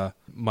have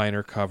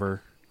minor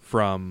cover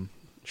from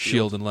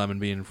Shield and Lemon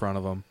being in front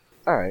of him.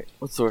 All right.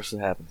 What's the worst that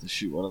happens? To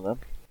shoot one of them.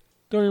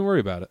 Don't even worry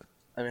about it.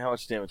 I mean, how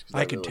much damage? 'Cause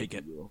I can really take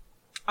it. do.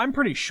 I'm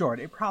pretty short.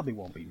 It probably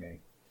won't be me.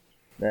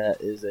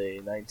 That is a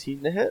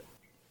 19 to hit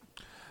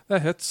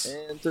That hits.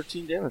 and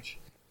 13 damage.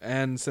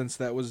 And since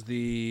that was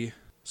the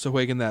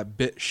Sahuagin that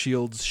bit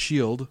Shield's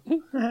shield,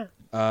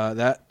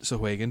 that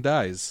Sahuagin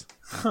dies.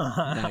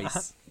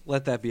 Nice.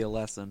 Let that be a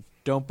lesson.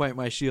 Don't bite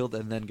my shield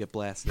and then get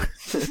blasted.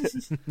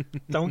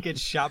 Don't get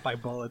shot by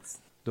bullets.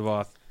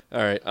 Devoth.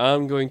 All right,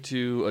 I'm going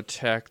to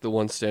attack the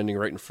one standing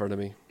right in front of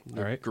me.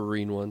 The All right.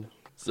 green one.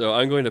 So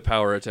I'm going to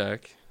power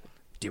attack,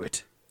 Do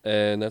it.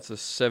 and that's a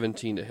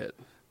 17 to hit.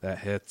 That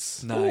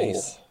hits.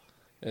 Nice. Oh.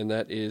 And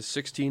that is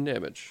 16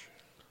 damage.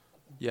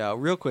 Yeah,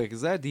 real quick,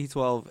 is that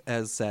D12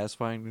 as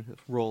satisfying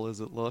roll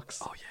as it looks?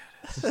 Oh,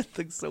 yeah, it is. That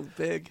thing's so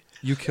big.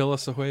 You kill a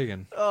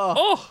Sahuagin.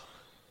 Oh!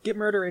 Get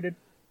murderated.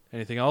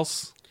 Anything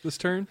else this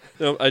turn?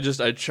 No, I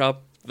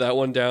chopped that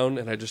one down,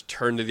 and I just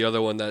turned to the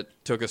other one that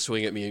took a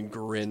swing at me and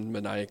grinned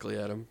maniacally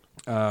at him.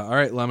 All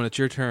right, Lemon, it's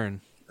your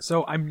turn.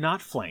 So I'm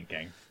not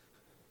flanking.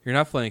 You're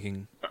not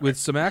flanking. With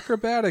some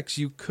acrobatics,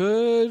 you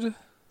could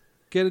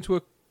get into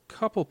a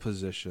couple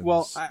positions.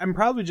 Well, I'm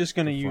probably just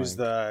going to To use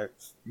the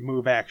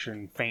move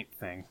action feint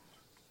thing.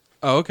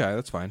 oh, okay,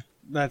 that's fine.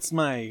 That's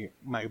my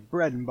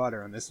bread and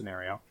butter in this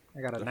scenario.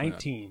 I got a Definitely not.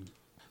 19.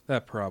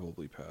 That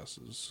probably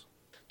passes.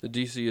 The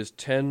DC is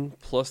 10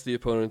 plus the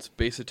opponent's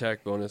base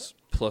attack bonus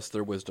plus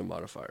their wisdom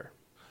modifier.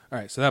 All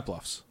right, so that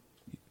bluffs.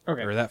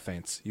 Okay. Or that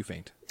faints. You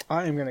faint.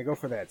 I am gonna go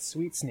for that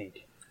sweet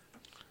sneak.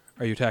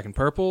 Are you attacking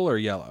purple or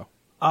yellow?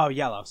 Oh,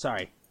 yellow.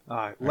 Sorry.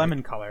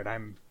 Lemon colored.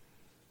 I'm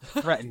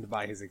threatened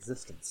by his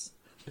existence.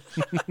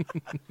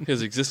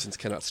 His existence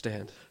cannot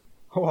stand.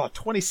 Oh,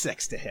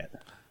 26 to hit.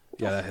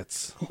 Yeah, that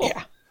hits.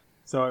 Yeah.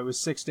 So it was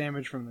 6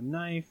 damage from the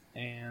knife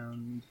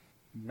and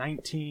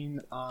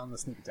 19 on the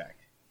sneak attack.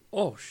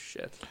 Oh,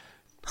 shit.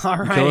 All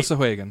Kill right. us a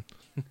Huygen.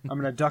 I'm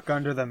going to duck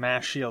under the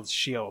mass shield's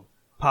shield,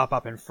 pop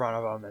up in front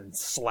of him, and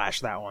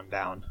slash that one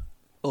down.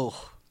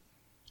 Oh.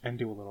 And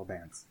do a little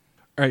dance.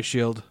 All right,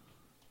 Shield.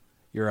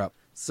 You're up.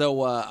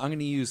 So I'm going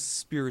to use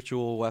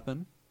spiritual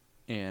weapon,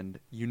 and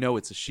you know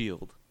it's a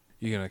shield.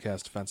 You going to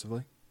cast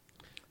defensively?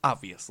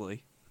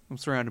 Obviously. I'm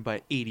surrounded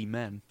by 80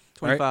 men.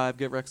 All right. 25,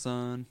 get Rex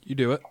on. You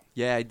do it.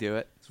 Yeah, I do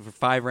it. So for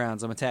 5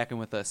 rounds, I'm attacking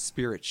with a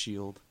spirit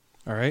shield.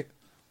 All right.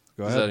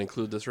 Go Does ahead. that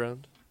include this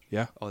round?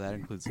 Yeah. Oh, that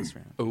includes this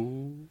round.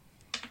 Oh.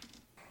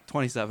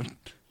 27.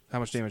 How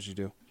much damage do you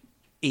do?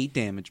 8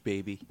 damage,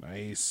 baby.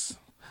 Nice.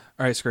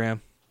 All right,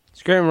 Scram.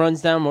 Scram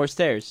runs down more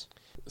stairs.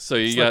 So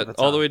you Slip got at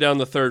the all the top. way down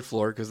the 3rd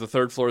floor, because the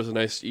 3rd floor is a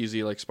nice,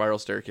 easy, like, spiral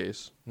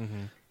staircase.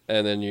 Mm-hmm.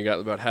 And then you got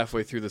about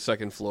halfway through the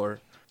 2nd floor.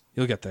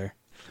 You'll get there.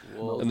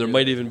 And there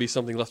might even be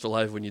something left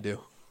alive when you do.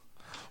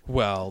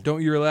 Well,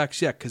 don't you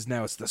relax yet, because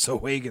now it's the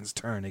Sohagen's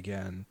turn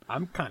again.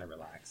 I'm kind of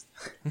relaxed.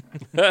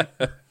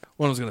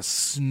 One was going to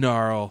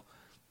snarl.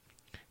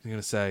 He's going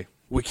to say,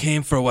 "We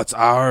came for what's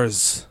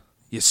ours.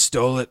 You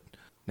stole it.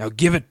 Now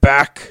give it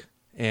back."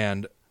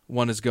 And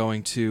one is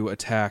going to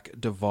attack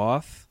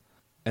Devoth,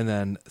 and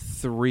then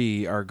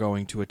 3 are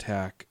going to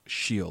attack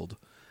Shield.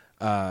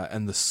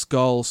 And the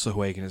Skull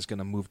Sohagen is going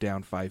to move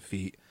down 5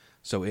 feet,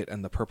 so it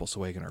and the purple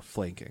Sohagen are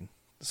flanking.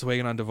 The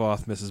Sohagen on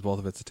Devoth misses both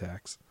of its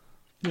attacks.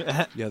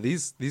 Yeah,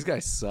 these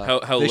guys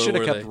suck. How they low should were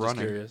have kept they? Just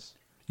running. curious.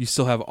 You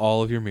still have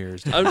all of your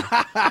mirrors.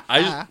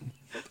 I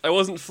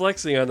wasn't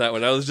flexing on that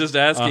one. I was just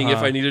asking if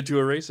Uh-huh. I needed to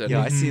erase it.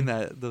 Yeah, I seen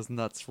those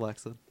nuts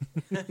flexing.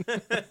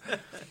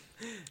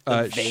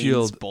 Veins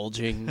Shield,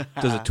 bulging.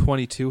 does a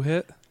 22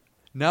 hit?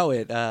 No,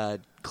 it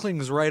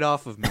clings right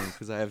off of me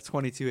because I have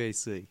 22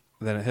 AC.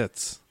 Then it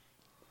hits.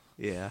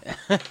 Yeah.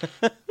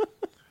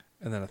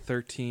 And then a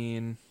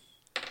 13,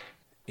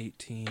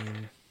 18,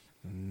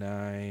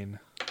 9,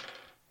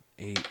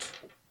 8, and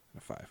a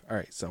 5. All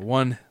right, so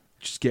 1.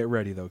 Just get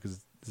ready, though,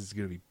 because this is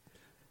going to be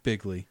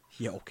bigly.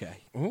 Yeah, okay.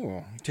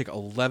 Ooh, take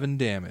 11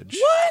 damage.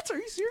 What? Are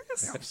you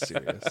serious? I'm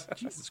serious.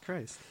 Jesus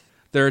Christ.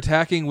 They're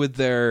attacking with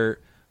their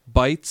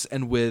bites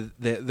and with...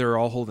 They're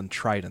all holding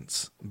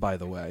tridents, by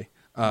the way.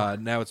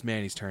 Now it's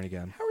Manny's turn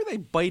again. How are they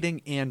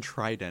biting and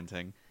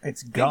tridenting?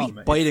 It's gum.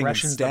 It biting and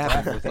freshens the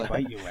stabbing breath with they it.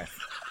 bite you with.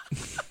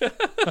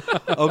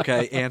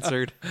 Okay,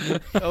 answered.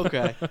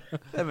 Okay,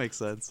 that makes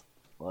sense.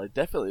 Well, I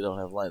definitely don't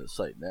have line of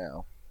sight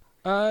now.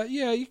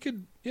 Yeah, you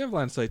have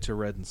line of sight to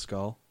Red and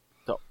Skull.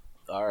 So,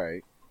 all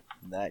right.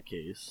 In that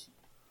case,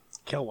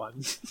 Kill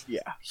one. yeah.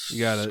 You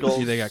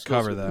gotta... they got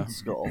cover, though.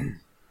 Skull.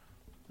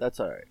 That's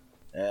all right.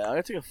 And I'm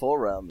gonna take a full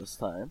round this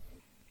time,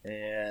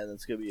 and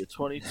it's gonna be a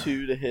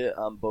 22 to hit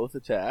on both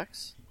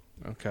attacks.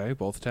 Okay,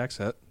 both attacks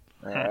hit.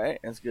 All right,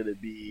 and it's gonna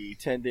be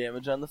 10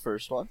 damage on the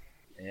first one,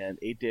 and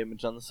 8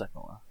 damage on the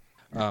second one.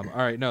 All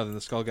right, no, then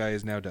the Skull guy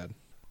is now dead.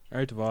 All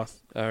right, Devoth.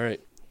 All right.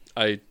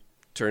 I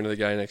turn to the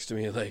guy next to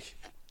me like,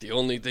 the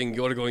only thing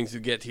you're going to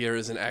get here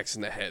is an axe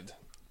in the head.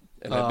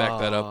 And I back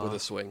that up with a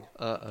swing.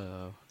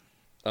 Uh-oh.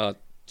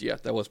 Yeah,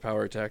 that was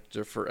power attack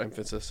for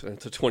emphasis. And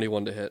it's a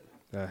 21 to hit.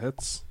 That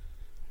hits.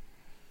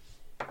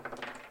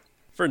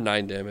 For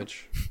 9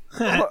 damage.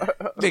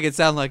 Make it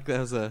sound like that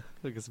was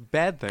it's a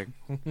bad thing.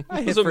 I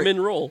It hit was a for min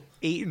roll.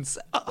 8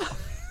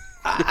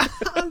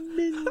 and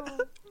min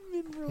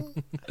roll.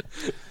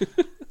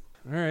 All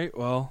right,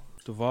 well,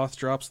 Devoth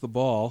drops the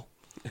ball.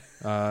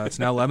 It's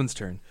now Lemon's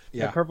turn.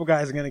 The purple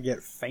guy is going to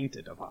get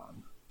fainted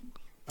upon.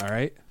 All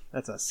right.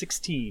 That's a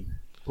 16.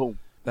 Boom.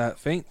 That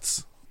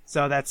faints.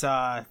 So that's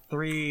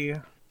 3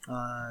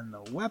 on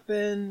the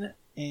weapon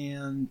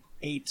and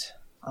 8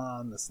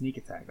 on the sneak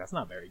attack. That's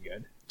not very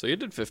good. So you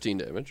did 15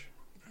 damage.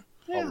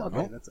 Yeah, Oh, okay,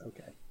 no. that's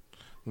okay.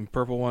 The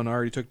purple one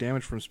already took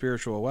damage from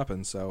spiritual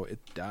weapon, so it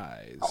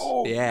dies.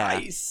 Oh, Yeah.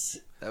 nice.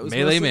 That was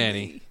Melee mostly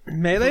Manny. me.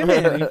 Melee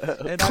Manny.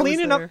 And I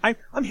Cleaning was up.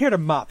 I'm here to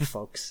mop,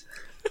 folks.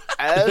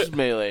 As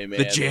melee man.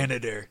 the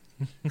janitor.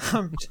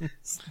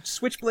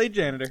 Switchblade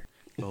janitor.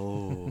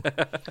 Oh.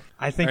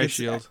 I think All right,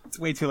 Shield. it's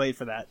way too late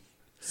for that.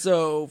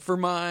 So for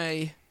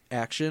my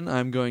action,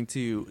 I'm going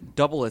to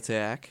double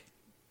attack,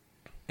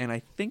 and I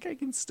think I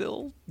can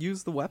still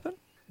use the weapon.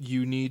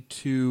 You need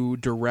to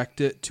direct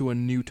it to a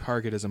new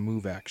target as a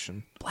move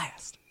action.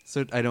 Blast.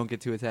 So I don't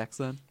get 2 attacks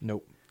then?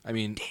 Nope. I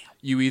mean,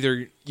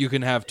 you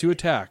can have 2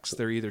 attacks.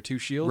 They're either 2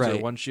 shields or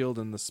Right. 1 shield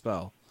in the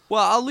spell.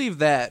 Well, I'll leave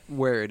that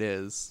where it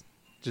is.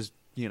 Just,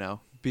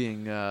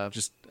 being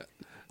Just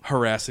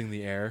harassing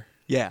the air.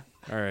 yeah.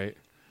 All right.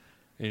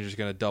 And you're just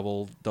gonna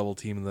double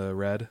team the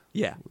red,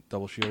 Yeah.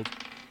 double shield.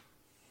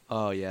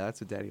 Oh, yeah,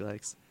 that's what Daddy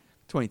likes.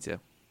 22.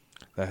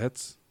 That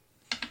hits.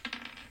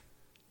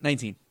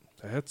 19.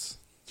 That hits.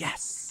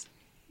 Yes.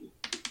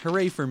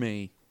 Hooray for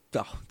me.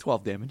 Oh,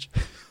 12 damage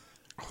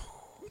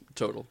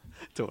Total.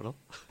 total.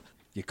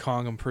 You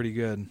Kong him pretty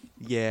good,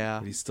 Yeah.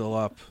 but he's still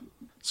up.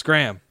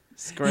 Scram.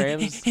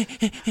 Scram's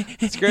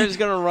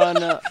gonna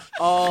run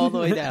all the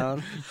way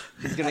down.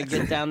 He's gonna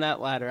get down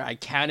that ladder. I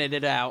counted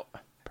it out.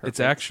 It's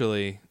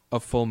actually a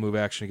full move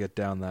action to get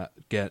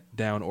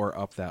down or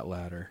up that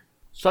ladder.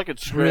 Suck it,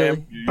 Scram.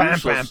 Really? You Bam,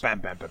 useless. bam,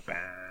 bam, bam, bam,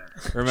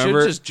 bam.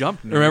 Remember, just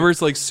jumped. remember,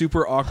 it's like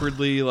super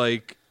awkwardly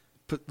like.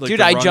 Dude,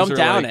 the I rungs jumped are,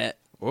 down like, it.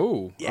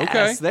 Oh, Yes,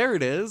 okay. there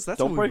it is. That's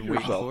Don't what we've break been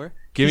waiting yourself. for.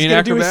 Give me He's an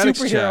gonna do a acrobatics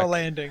superhero check.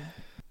 landing.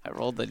 I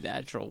rolled a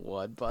natural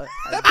 1, but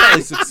That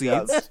probably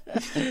succeeds.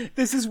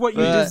 This is what you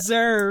But-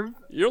 deserve.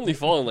 You're only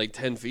falling like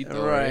 10 feet,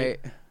 though, right?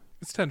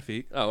 It's 10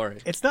 feet. Oh, all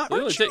right. It's not. You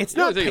only take, It's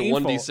you only not take a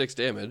painful. 1d6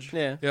 damage.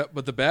 Yeah. Yep,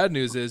 but the bad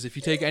news is if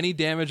you take any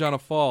damage on a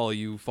fall,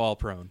 you fall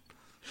prone.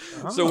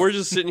 So we're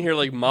just sitting here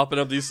like mopping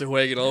up these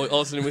Sahwag, and all of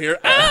a sudden we hear,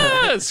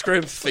 ah! And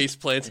Scram face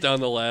plants down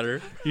the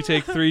ladder. You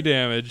take 3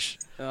 damage.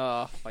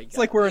 Oh my god. It's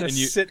like we're in a And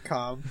you-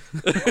 sitcom.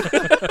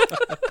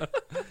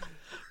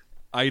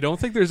 I don't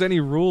think there's any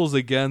rules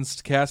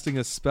against casting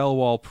a spell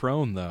while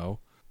prone, though.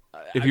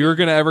 If you were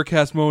going to ever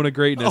cast Moment of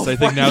Greatness, I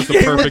think now's the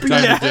perfect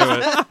time to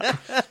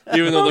do it.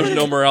 Even though there's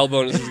no morale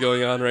bonuses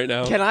going on right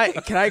now. Can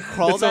I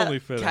crawl It's that? only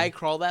fitting. Can I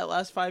crawl that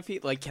last 5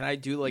 feet? Like, can I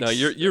do like? No,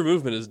 your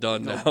movement is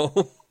done now.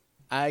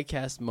 I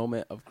cast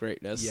Moment of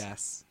Greatness.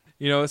 Yes.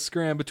 You know, it's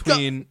Scram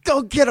between.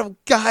 Go get him,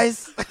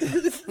 guys!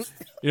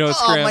 You know, it's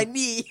Oh, Scram my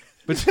knee.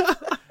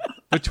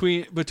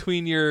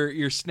 between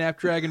your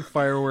Snapdragon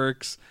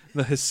fireworks,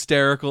 the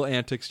hysterical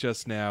antics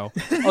just now.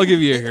 I'll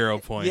give you a hero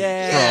point.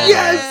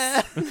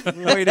 Yeah. for all that.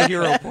 Yes. Way to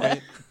hero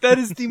point. That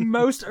is the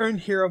most earned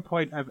hero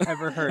point I've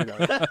ever heard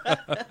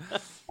of.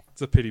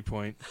 It's a pity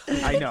point.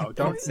 I know.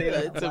 Don't say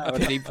that. It's a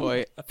pity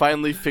point.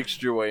 Finally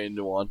fixed your way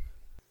into one.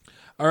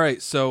 All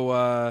right,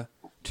 so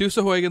 2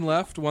 Sahuagin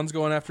left. One's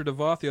going after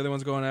Devoth. The other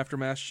one's going after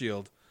Mass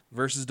Shield.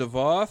 Versus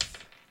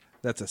Devoth,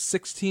 that's a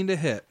 16 to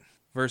hit.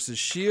 Versus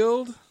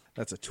Shield,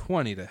 that's a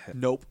 20 to hit.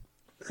 Nope.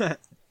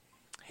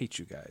 Hate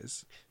you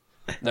guys.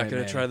 Not Right,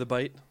 gonna man. try the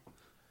bite.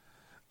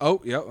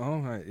 Oh, yeah.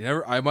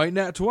 Oh, I might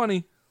nat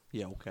 20.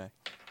 Yeah, okay.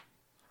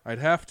 I'd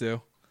have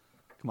to.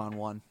 Come on,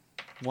 one.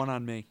 One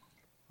on me.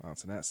 Well,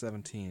 it's a nat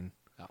 17.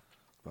 Oh.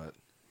 But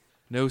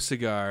no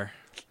cigar.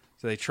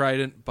 So they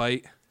trident,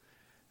 bite,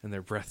 and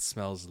their breath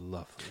smells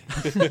lovely.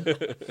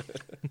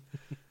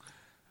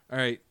 All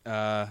right,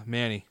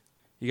 Manny,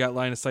 you got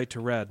line of sight to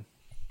red.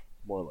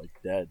 More like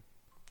dead.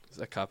 Is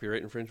that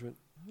copyright infringement?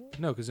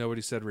 No, because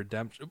nobody said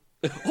redemption.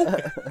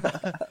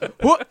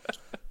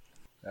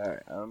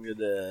 Alright, I'm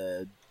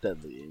gonna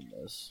deadly aim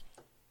this.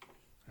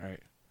 All right,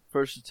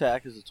 First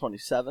attack is a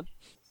 27.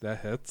 that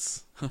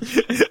hits.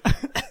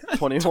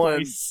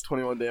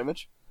 21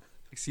 damage.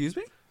 Excuse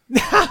me?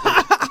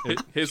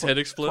 His head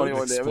explodes.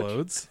 21 damage.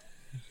 Explodes.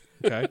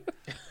 Okay.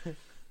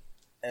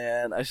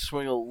 And I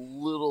swing a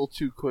little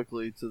too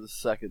quickly to the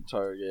second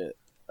target,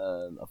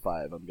 and a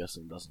 5, I'm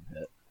guessing, doesn't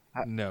hit.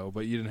 No,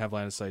 but you didn't have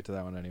line of sight to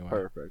that one anyway.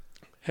 Perfect.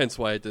 Hence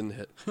why it didn't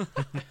hit.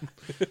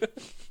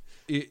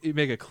 You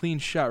make a clean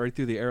shot right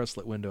through the arrow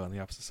slit window on the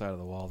opposite side of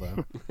the wall,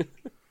 though.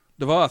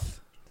 Devoth.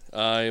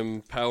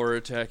 I'm power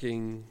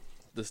attacking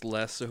this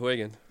last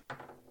Sahuagin.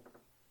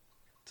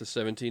 It's a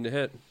 17 to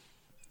hit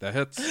That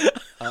hits.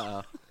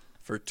 Uh-oh.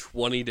 for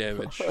 20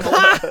 damage.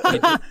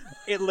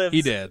 It lives.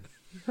 He did.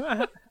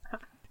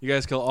 You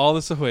guys kill all the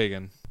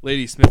Sahuagin.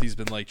 Lady Smithy's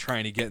been like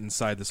trying to get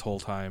inside this whole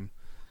time.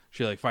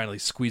 She like finally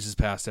squeezes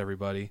past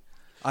everybody.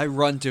 I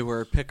run to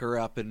her, pick her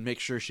up, and make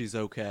sure she's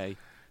okay.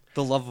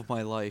 The love of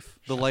my life.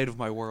 The light of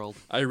my world.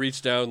 I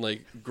reach down,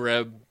 like,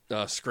 grab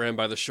Scram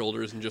by the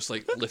shoulders and just,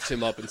 like, lift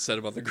him up and set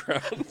him on the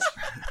ground.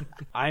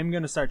 I'm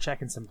gonna start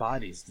checking some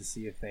bodies to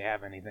see if they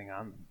have anything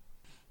on them.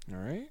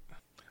 All right.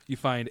 You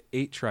find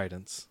 8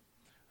 tridents.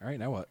 All right,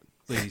 now what?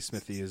 Lady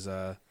Smithy is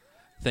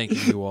thanking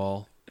you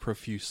all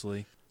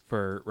profusely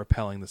for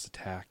repelling this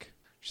attack.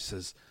 She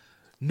says,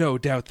 "No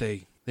doubt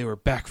they were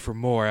back for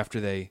more after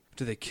they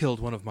killed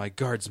one of my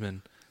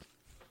guardsmen.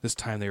 This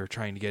time they were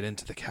trying to get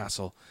into the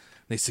castle.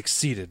 They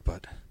succeeded,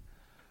 but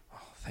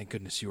thank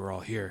goodness you were all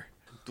here."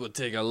 It would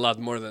take a lot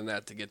more than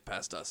that to get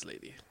past us,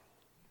 lady.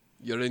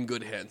 You're in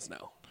good hands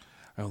now.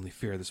 I only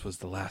fear this was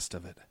the last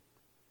of it.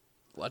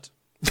 What?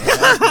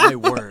 My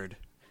word.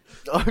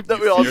 That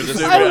we all fear just this?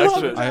 did I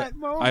love reaction. that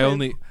moment.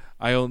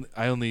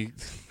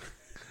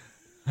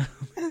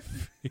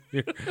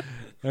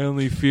 I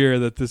only fear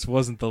that this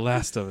wasn't the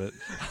last of it.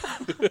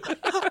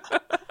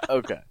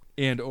 Okay.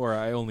 And or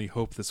I only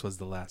hope this was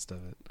the last of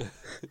it.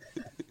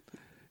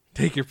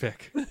 Take your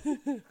pick.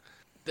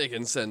 They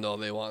can send all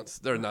they want.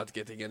 They're not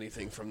getting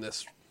anything from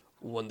this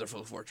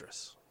wonderful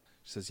fortress.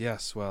 She says,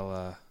 "Yes,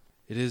 well,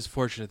 it is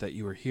fortunate that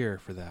you were here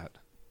for that.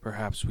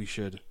 Perhaps we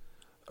should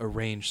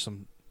arrange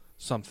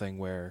something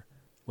where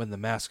when the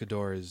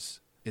Mascador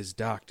is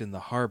docked in the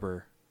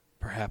harbor,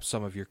 perhaps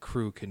some of your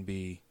crew can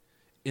be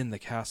in the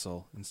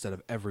castle instead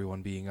of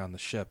everyone being on the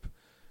ship,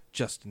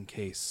 just in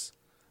case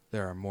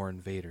there are more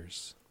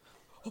invaders.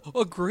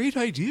 A great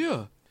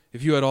idea.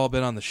 If you had all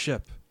been on the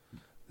ship,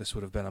 this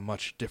would have been a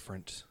much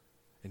different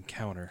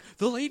encounter.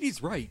 The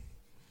lady's right.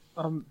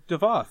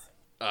 Devoth,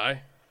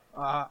 Aye.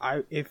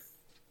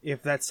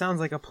 if that sounds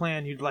like a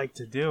plan you'd like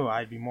to do,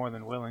 I'd be more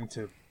than willing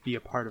to be a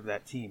part of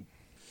that team.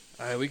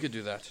 Aye, we could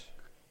do that.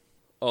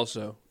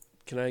 Also,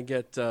 can I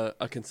get a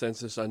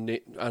consensus on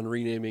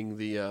renaming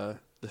the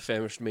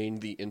famished main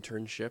the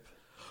internship?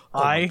 Oh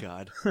my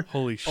god.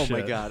 Holy Oh shit.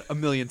 my god. A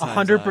million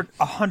times.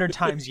 100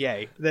 times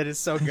yay. That is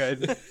so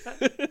good.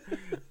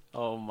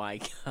 Oh my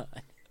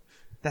god.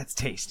 That's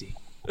tasty.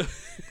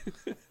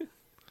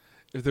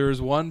 If there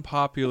was one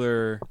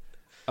popular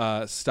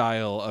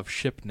style of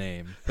ship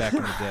name back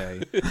in the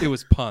day, it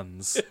was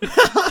puns.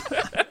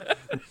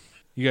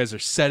 You guys are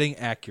setting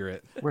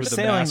accurate We're with the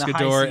sailing the high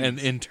Mascador seas.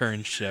 and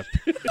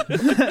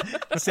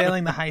internship.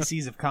 Sailing the high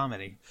seas of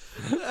comedy.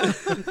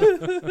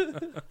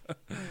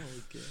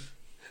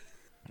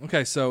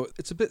 Okay, so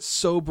it's a bit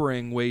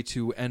sobering way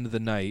to end the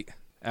night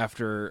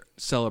after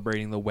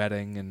celebrating the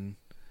wedding and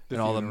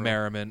all the funeral.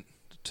 merriment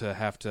to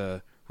have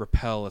to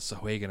repel a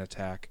Sahuagin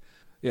attack.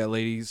 Yeah,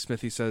 Lady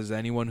Smithy says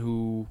anyone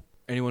who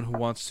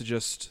wants to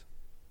just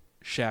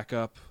shack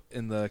up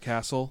in the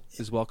castle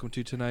is welcome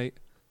to tonight.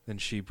 Then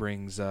she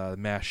brings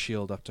Mass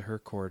Shield up to her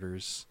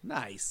quarters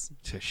Nice.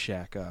 to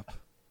shack up.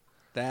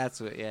 That's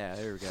what. Yeah,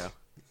 there we go.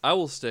 I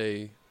will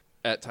stay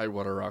at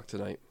Tidewater Rock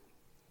tonight,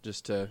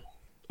 just to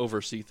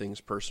oversee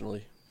things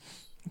personally.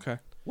 Okay.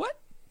 What?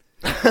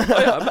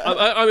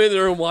 I'm in the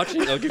room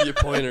watching. I'll give you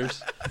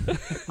pointers.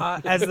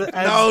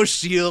 As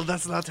Shield.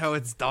 That's not how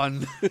it's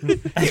done.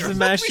 the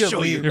Mass Shield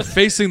leaves, You're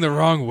facing the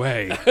wrong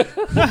way.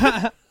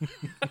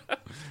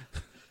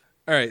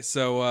 All right,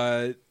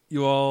 so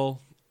you all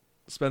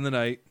spend the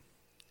night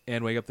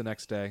and wake up the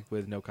next day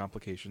with no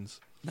complications.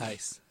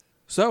 Nice.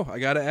 So I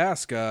got to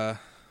ask,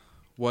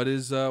 what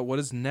is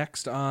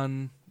next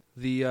on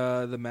the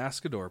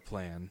Mascador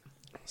plan?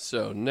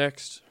 So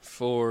next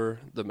for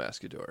the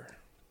Mascador.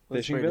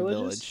 Fishing Whisper to villages?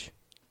 village.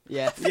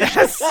 Yeah.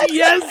 Yes,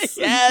 yes.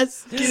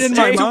 Yes. Get in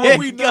my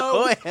mouth.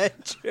 Go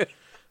ahead.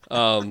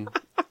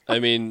 I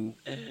mean,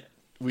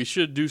 we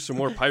should do some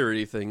more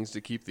piratey things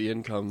to keep the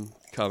income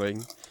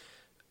coming.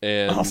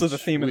 And Also the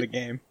theme of the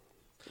game.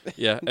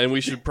 Yeah, and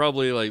we should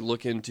probably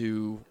look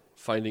into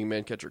finding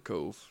Mancatcher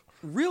Cove.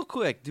 Real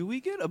quick, do we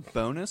get a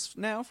bonus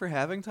now for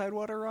having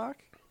Tidewater Rock?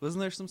 Wasn't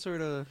there some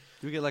sort of?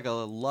 Do we get like a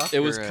luck?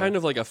 It was kind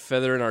of like a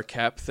feather in our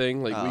cap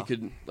thing. Like we Oh.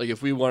 could,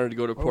 if we wanted to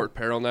go to Port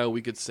Peril now,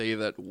 we could say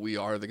that we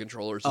are the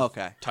controllers of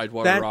Okay.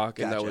 Tidewater That- Rock,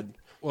 and that gotcha. would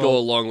Well- go a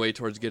long way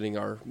towards getting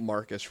our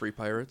mark as free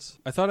pirates.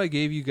 I thought I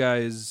gave you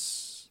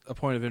guys a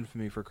point of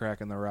infamy for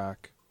cracking the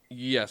rock.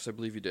 Yes, I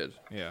believe you did.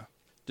 Yeah.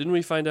 Didn't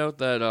we find out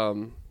that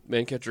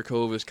Mancatcher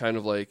Cove is kind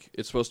of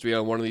it's supposed to be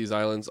on one of these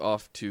islands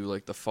off to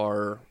the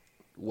far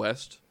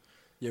west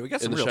Yeah, we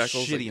got in some the real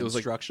Shackles? shitty It was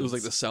instructions.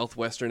 the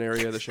southwestern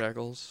area of the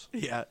Shackles.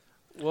 yeah.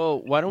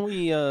 Well, why don't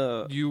we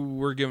You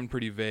were given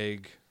pretty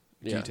vague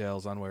Yeah.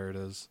 details on where it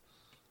is.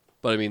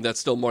 But I mean, that's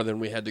still more than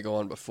we had to go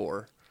on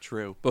before.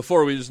 True.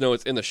 Before we just know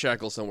it's in the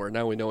Shackles somewhere.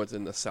 Now we know it's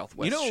in the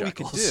southwest. You know what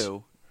Shackles. we could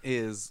do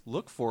is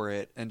look for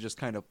it and just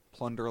kind of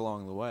plunder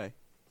along the way.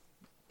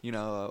 You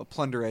know, a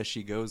plunder as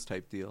she goes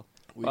type deal.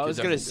 We I could was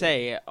going to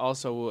definitely do say,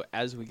 also,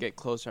 as we get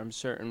closer, I'm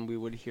certain we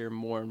would hear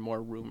more and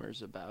more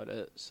rumors about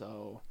it.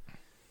 So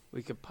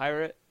we could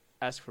pirate,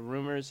 ask for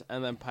rumors,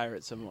 and then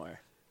pirate some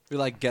more.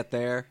 We get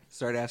there,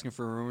 start asking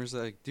for rumors.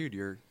 Like, dude,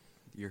 you're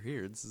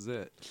here. This is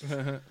it.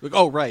 Like,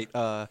 oh right.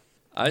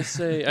 I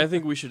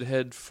think we should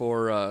head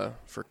for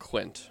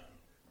Quent.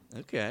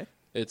 Okay.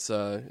 It's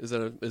is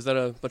that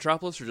a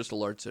metropolis or just a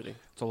large city?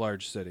 It's a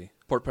large city.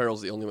 Port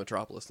Peril's the only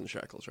metropolis in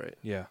Shackles, right?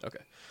 Yeah.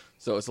 Okay.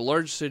 So it's a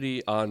large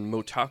city on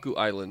Motaku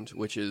Island,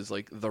 which is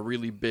the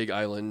really big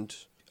island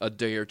a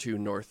day or two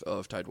north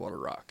of Tidewater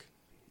Rock.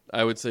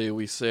 I would say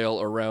we sail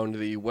around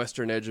the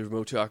western edge of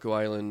Motaku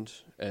Island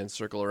and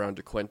circle around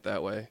to Quent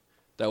that way.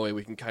 That way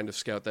we can kind of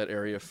scout that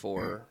area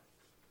for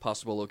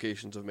possible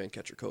locations of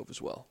Mancatcher Cove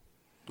as well.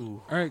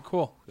 All right,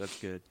 cool. That's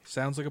good.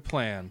 Sounds like a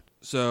plan.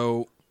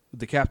 So, would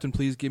the captain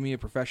please give me a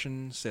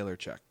profession sailor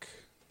check?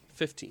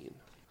 15.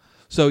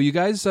 So, you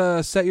guys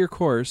set your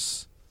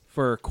course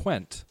for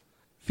Quent.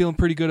 Feeling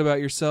pretty good about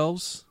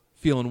yourselves?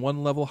 Feeling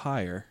one level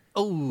higher.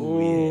 Oh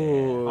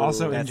yeah.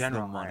 Also in That's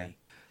general, the money.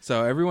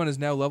 So, everyone is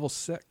now level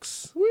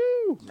 6.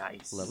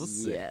 Nice. Level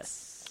 6.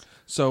 Yes.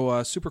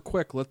 So, super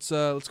quick, let's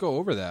go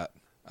over that.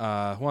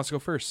 Who wants to go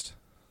first?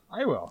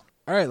 I will.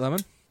 All right, Lemon.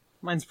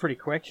 Mine's pretty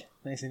quick,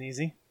 nice and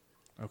easy.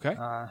 Okay.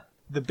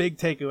 The big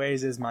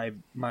takeaways is my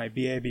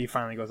BAB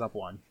finally goes up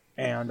 1.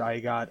 And I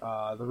got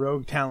the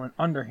rogue talent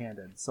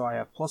underhanded. So I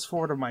have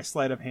 +4 to my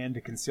sleight of hand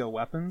to conceal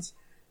weapons,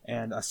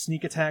 and a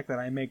sneak attack that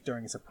I make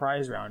during a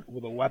surprise round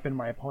with a weapon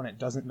my opponent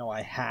doesn't know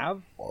I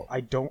have. I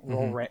don't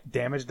roll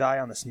damage die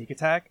on the sneak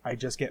attack. I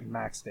just get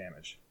max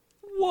damage.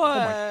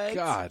 What?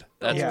 God.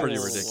 That's Yeah. pretty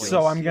ridiculous.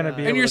 So I'm gonna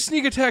be And able your to...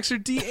 sneak attacks are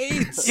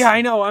D8s. Yeah,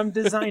 I know. I'm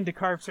designed to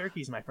carve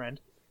turkeys, my friend.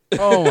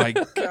 Oh, my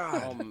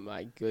God. Oh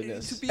my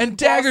goodness. And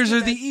daggers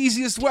are the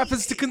easiest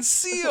weapons to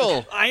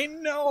conceal. I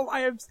know.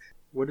 I have.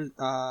 What is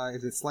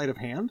it? Sleight of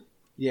hand?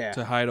 Yeah.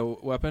 To hide a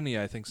weapon?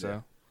 Yeah, I think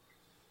so.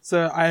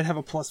 So I'd have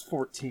a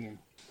 +14.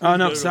 Oh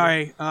no,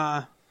 sorry.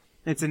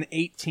 It's an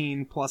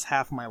 18 plus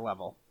half my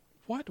level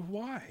What?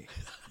 Why?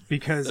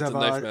 because That's of a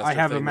Knife Master I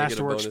have a thing, they get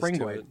Masterwork bonus Spring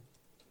to Blade. it.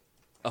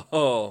 Oh.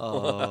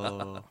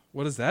 Oh.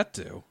 What does that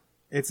do?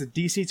 It's a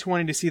DC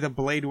 20 to see the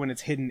blade when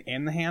it's hidden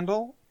in the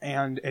handle,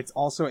 and it's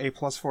also a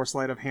 +4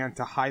 sleight of hand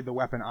to hide the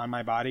weapon on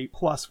my body,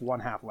 plus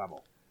 1/2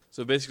 level.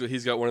 So basically,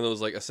 he's got one of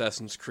those like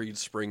Assassin's Creed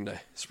spring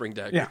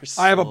daggers. Yeah,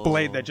 I have a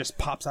blade that just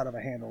pops out of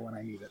a handle when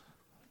I need it.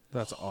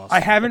 That's awesome.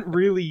 I haven't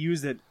really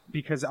used it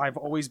because I've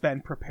always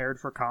been prepared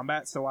for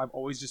combat, so I've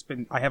always just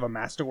been. I have a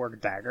Masterwork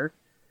dagger,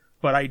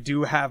 but I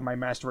do have my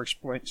Masterwork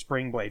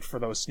Spring Blade for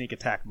those sneak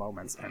attack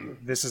moments, and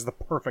this is the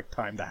perfect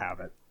time to have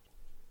it.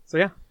 So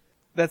yeah,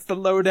 that's the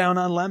lowdown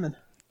on Lemon.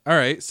 All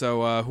right,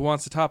 so who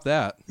wants to top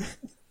that?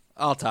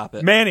 I'll top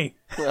it. Manny.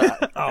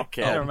 Oh,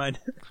 Never mind.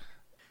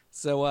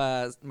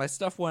 So my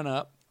stuff went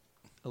up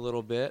a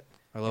little bit.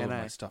 I love And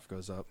when my stuff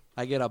goes up.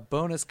 I get a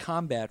bonus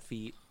combat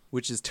feat,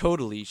 which is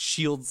totally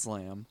shield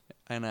slam,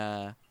 and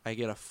I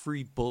get a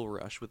free bull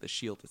rush with a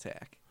shield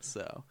attack.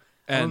 So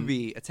I'm And- gonna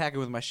be attacking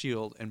with my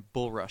shield and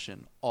bull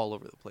rushing all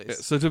over the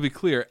place. So to be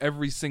clear,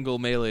 every single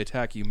melee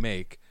attack you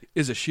make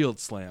is a shield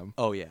slam.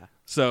 Oh yeah,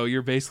 So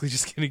you're basically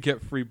just going to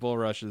get free bull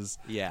rushes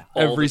yeah,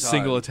 All every the time.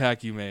 single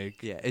attack you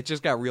make. yeah. It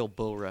just got real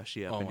bull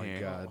rushy up Oh in my here.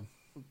 god.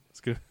 It's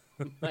good.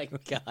 My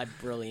God,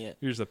 brilliant.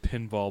 Here's a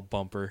pinball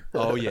bumper.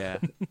 Oh yeah.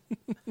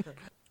 All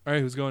right,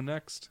 who's going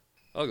next?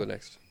 I'll go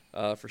next.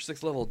 For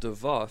 6th level,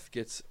 Devoth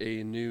gets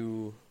a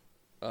new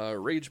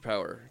rage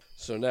power.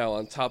 So now,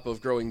 on top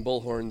of growing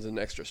bullhorns and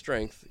extra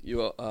strength,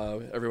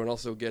 everyone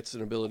also gets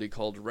an ability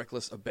called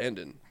Reckless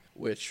Abandon,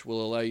 which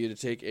will allow you to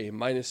take a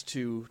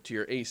 -2 to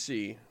your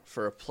AC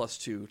for a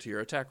 +2 to your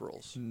attack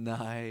rolls.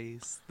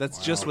 Nice.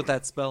 That's just what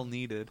that spell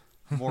needed.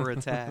 More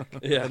attack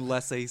Yeah. and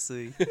less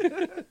AC.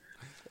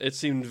 It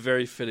seemed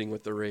very fitting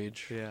with the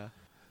rage. Yeah.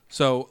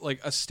 So, like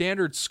a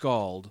standard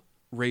Scald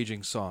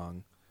raging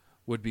song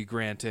would be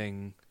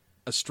granting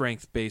a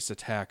strength-based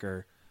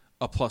attacker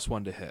a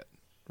 +1 to hit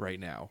right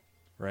now,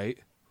 right?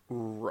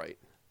 Right.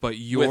 But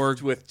you're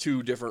With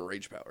 2 different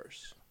rage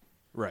powers.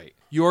 right.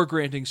 You're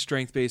granting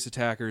strength-based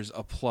attackers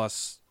a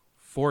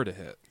 +4 to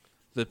hit.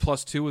 The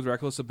 +2 with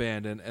Reckless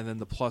Abandon, and then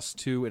the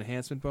 +2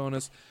 enhancement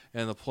bonus,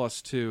 and the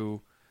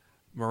 +2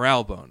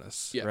 morale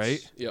bonus, Yes.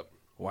 right? Yep.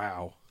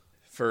 Wow.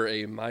 For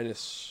a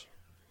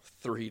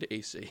 -3 to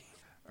AC.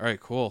 All right,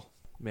 cool.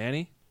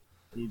 Manny?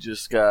 He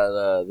just got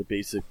the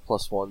basic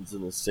 +1s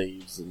in his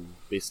saves and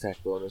base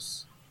attack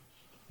bonus.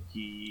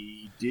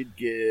 He did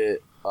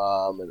get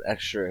an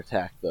extra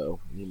attack though.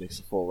 He makes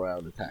a full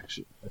round attack.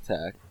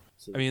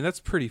 So, I mean, that's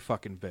pretty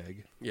fucking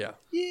big. Yeah.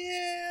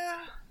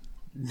 yeah.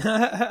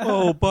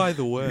 Oh, by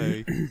the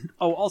way,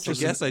 Oh, also, I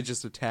guess I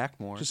just attack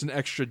more. Just an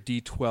extra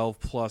D12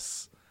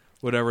 plus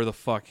whatever the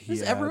fuck he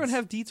Does everyone adds.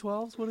 have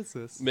D12s? What is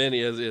this?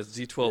 Manny has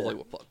D12, like,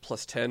 what,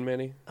 +10,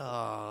 Manny?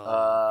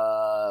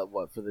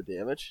 What for the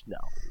damage? No.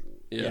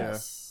 Yeah.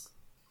 Yes.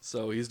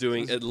 So he's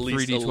doing at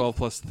least 3D12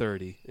 plus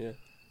 30. Yeah.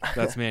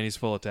 That's Manny's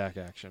full attack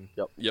action.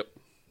 Yep.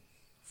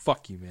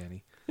 Fuck you,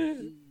 Manny.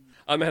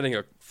 I'm adding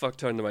a fuck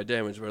ton to my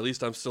damage, but at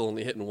least I'm still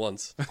only hitting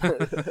once.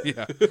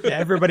 Yeah.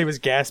 everybody was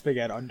gasping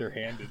at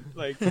underhanded.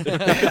 Like,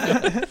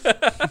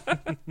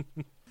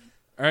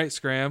 All right,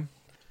 Scram.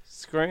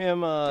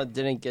 Scram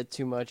didn't get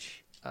too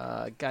much.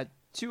 Got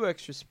 2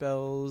 extra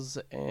spells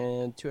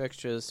and 2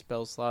 extra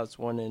spell slots,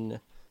 one in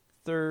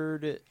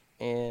third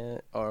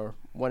and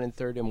 1 in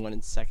third and 1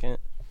 in second.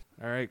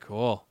 All right,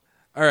 cool.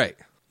 All right.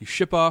 You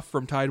ship off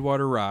from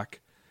Tidewater Rock,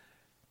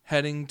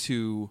 heading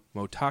to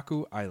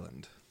Motaku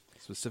Island,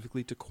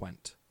 specifically to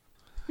Quent.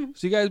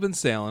 So you guys have been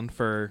sailing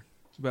for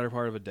the better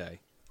part of a day.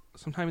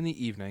 Sometime in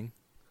the evening,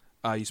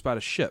 you spot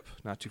a ship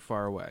not too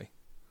far away.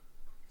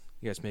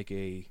 You guys make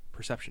a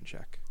perception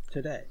check.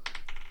 today.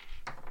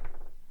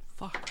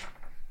 Fuck.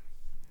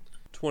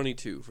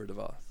 22 for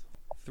Devoth.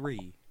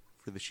 3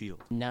 for the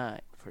shield.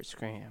 9 for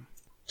Scram.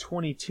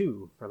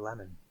 22 for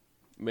Lemon.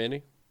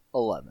 Manny?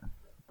 11.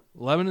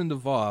 Lemon and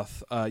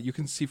Devoth, you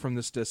can see from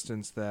this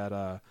distance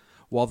that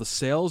while the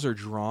sails are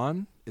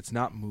drawn, it's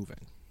not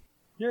moving.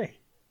 Yay.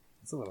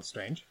 It's a little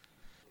strange.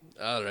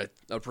 All right.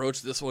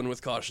 Approach this one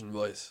with caution,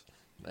 boys.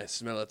 I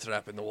smell a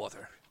trap in the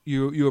water.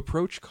 You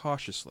approach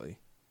cautiously.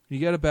 You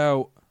get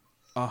about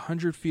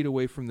 100 feet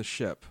away from the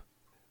ship.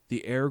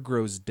 The air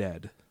grows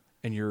dead,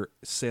 and your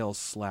sails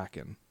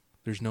slacken.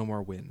 There's no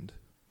more wind,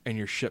 and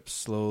your ship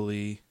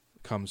slowly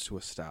comes to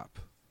a stop.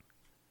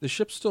 The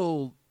ship's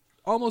still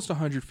almost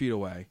 100 feet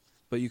away,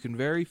 but you can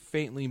very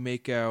faintly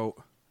make out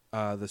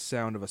the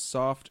sound of a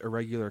soft,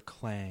 irregular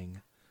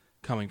clang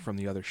coming from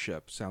the other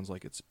ship. Sounds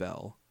like its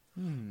bell.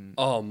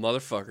 Oh,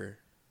 motherfucker.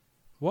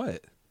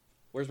 What?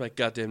 Where's my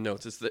goddamn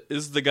notes? This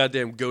is the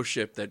goddamn ghost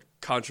ship that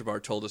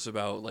Contrabar told us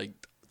about,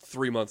 like,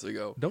 3 months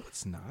ago. No,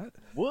 it's not.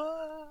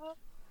 What?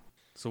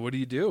 So what do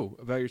you do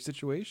about your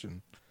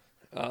situation?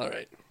 All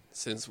right.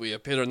 Since we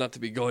appear not to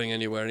be going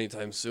anywhere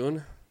anytime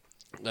soon,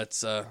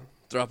 let's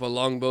drop a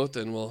longboat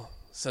and we'll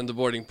send a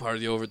boarding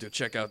party over to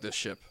check out this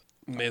ship.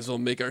 May as well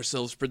make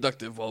ourselves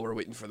productive while we're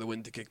waiting for the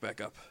wind to kick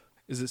back up.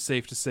 Is it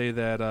safe to say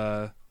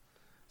that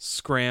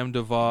Scram,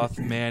 Devoth,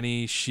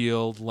 Manny,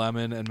 Shield,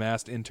 Lemon, and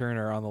Masked Intern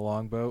are on the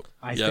longboat.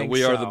 I Yeah, think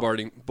we are so.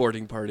 the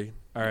boarding party.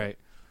 All right.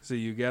 So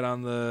you get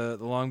on the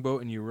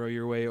longboat and you row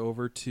your way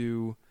over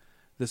to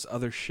this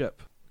other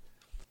ship.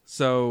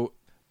 So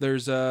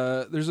there's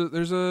a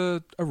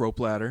rope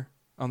ladder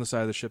on the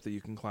side of the ship that you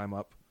can climb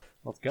up.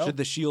 Let's go. Should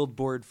the shield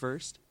board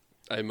first?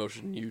 I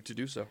motion you to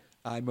do so.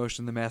 I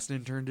motion the masked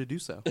intern to do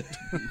so.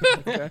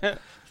 The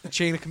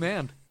chain of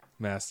command.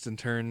 Masked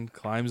Intern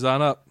climbs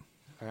on up.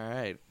 All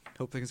right.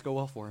 Hope things go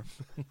well for him.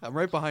 I'm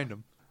right behind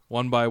him.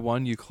 One by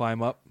one, you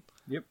climb up.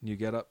 Yep. You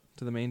get up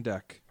to the main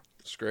deck.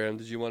 Scram,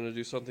 did you want to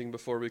do something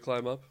before we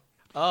climb up?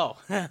 Oh,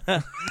 He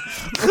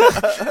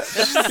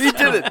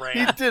did it.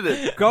 He did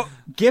it. Go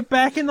get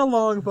back in the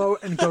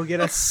longboat and go get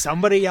us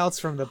somebody else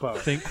from the boat.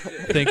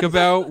 Think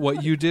about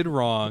what you did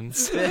wrong.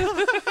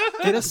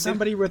 Get us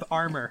somebody with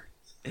armor.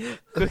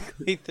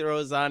 quickly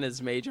throws on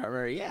his mage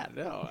armor. Yeah,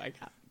 no,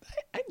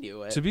 I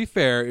knew it. To be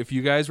fair, if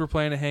you guys were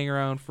planning to hang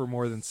around for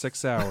more than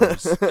 6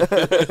 hours,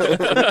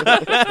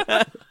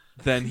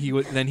 then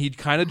he'd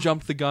kind of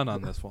jumped the gun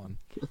on this one.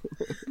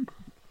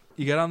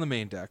 You get on the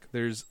main deck.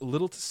 There's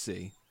little to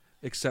see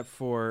except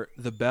for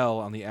the bell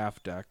on the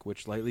aft deck,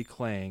 which lightly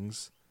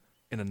clangs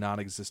in a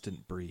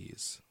non-existent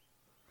breeze.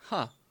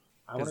 Huh.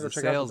 I want Because to go the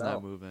check out sail's the not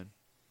bell. moving.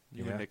 You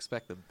Yeah. wouldn't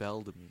expect the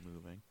bell to be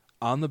moving.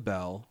 On the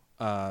bell,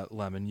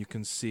 Lemon, you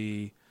can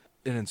see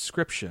an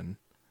inscription,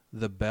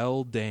 "The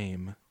Bell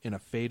Dame," in a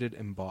faded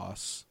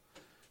emboss.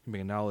 You can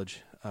make a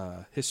knowledge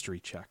history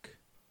check.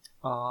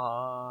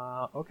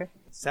 Okay.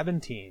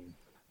 17.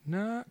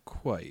 Not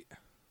quite.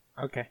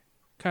 Okay.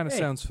 Kind of Hey.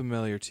 sounds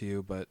familiar to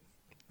you, but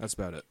that's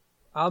about it.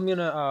 I'm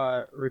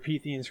gonna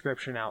repeat the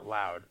inscription out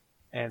loud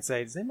and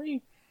say, does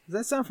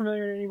that sound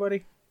familiar to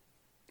anybody?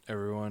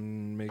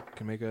 Everyone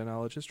can make a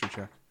knowledge history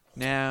check.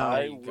 Now,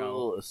 I you go.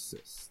 will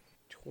assist.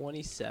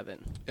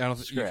 27. I don't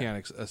think you Scram.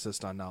 can't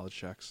assist on knowledge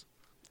checks.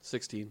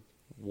 16.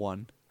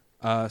 1.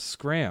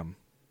 Scram,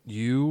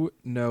 you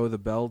know the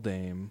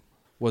Beldame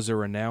was a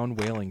renowned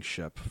whaling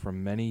ship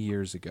from many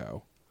years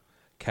ago,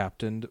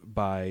 captained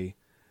by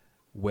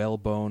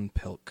Whalebone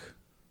Pilk.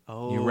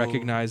 Oh. You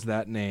recognize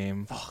that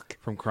name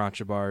from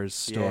Cronchabar's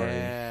story.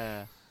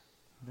 Yeah.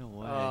 No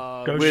way.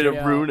 Go Way to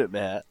ship. ruin it,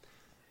 Matt.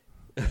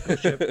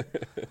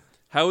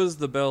 How is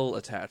the bell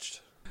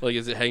attached? Like,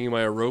 is it hanging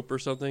by a rope or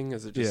something?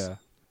 Is it just... Yeah.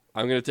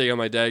 I'm going to take out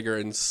my dagger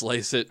and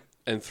slice it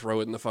and throw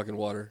it in the fucking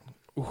water.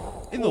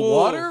 In the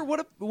water?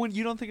 What? When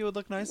you don't think it would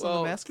look nice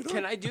on the Mascador?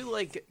 Can I do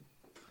like?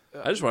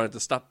 I just wanted it to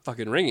stop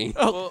fucking ringing.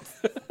 Well,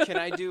 can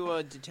I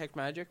do detect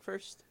magic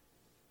first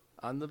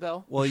on the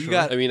bell? Well, you Sure.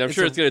 got. I mean, I'm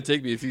sure it's going to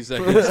take me a few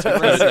seconds to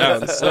put it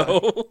down,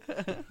 so...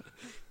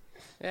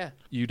 Yeah.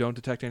 You don't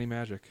detect any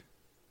magic.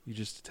 You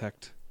just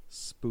detect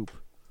spoop.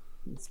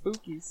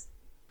 Spookies.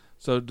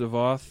 So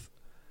Devoth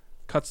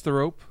cuts the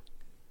rope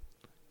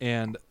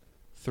and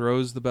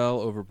throws the bell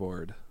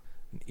overboard.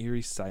 An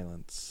eerie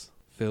silence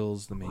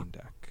fills the main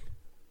deck.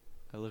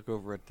 I look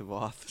over at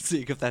Devoth,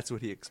 seeing if that's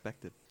what he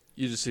expected.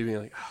 You just see me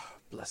like, oh,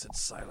 blessed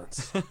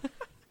silence.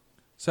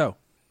 So,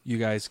 you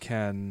guys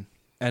can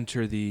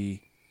enter the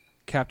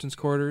captain's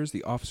quarters,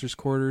 the officer's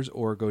quarters,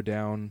 or go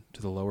down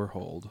to the lower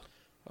hold.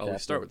 Oh, we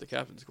start with the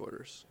captain's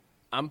quarters.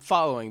 I'm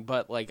following,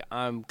 but like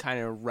I'm kind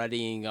of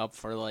readying up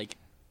for like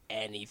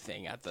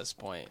anything at this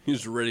point.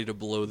 He's ready to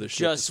blow the ship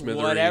to Just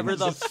smithereens.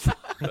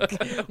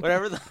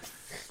 whatever the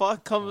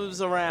fuck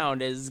comes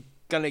around is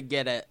gonna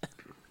get it.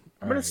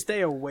 I'm gonna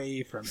stay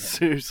away from him.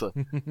 Seriously.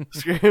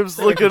 Scram's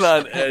looking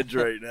on edge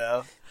right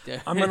now.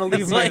 I'm gonna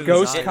leave It's my like-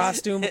 ghost it's-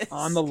 costume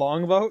on the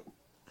longboat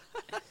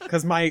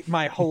because my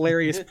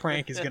hilarious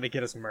prank is gonna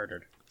get us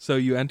murdered. So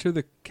you enter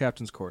the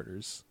captain's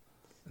quarters,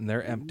 and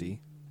they're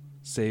empty,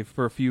 save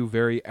for a few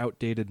very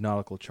outdated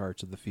nautical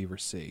charts of the Fever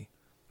Sea.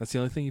 That's the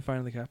only thing you find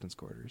in the captain's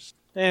quarters.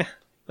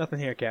 Nothing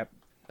here, Cap.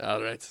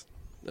 All right.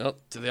 Well,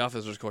 to the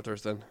officer's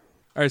quarters then.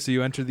 All right, so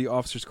you enter the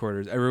officer's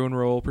quarters. Everyone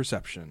roll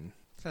perception.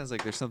 Sounds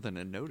like there's something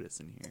to notice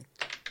in here.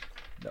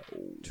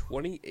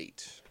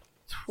 28.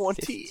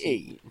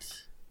 28.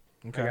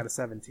 Okay. I got a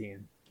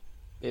 17.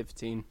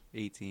 15.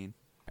 18.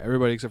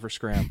 Everybody except for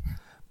Scram.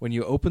 When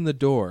you open the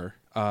door,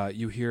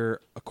 you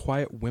hear a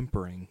quiet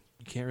whimpering.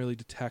 You can't really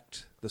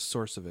detect the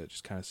source of it. It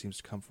just kind of seems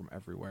to come from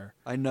everywhere.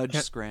 I nudge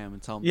Scram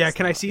and tell him. Yeah, to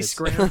can I stop. see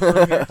Scram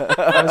from here?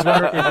 I was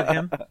wondering, is it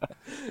him?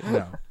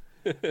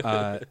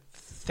 No.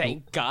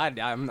 Thank God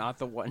I'm not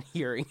the one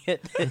hearing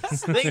it.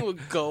 This thing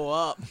would go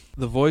up.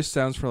 The voice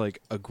sounds for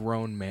like a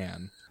grown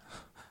man.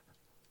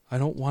 I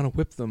don't want to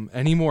whip them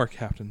anymore,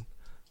 Captain.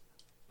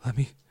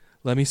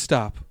 Let me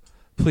stop,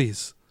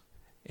 please.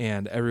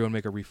 And everyone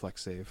make a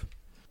reflex save.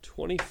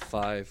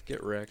 25.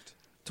 Get wrecked.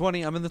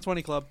 20. I'm in the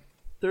 20 club.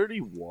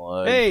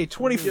 31. Hey, Get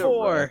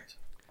 24. wrecked.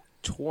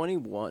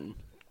 21.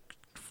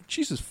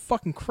 Jesus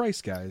fucking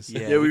Christ, guys.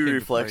 Yeah, we came to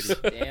reflex.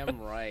 party.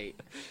 Damn right.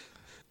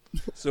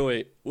 So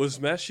wait,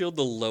 was Mass Shield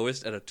the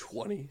lowest at a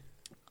 20?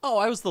 Oh,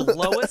 I was the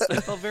lowest. I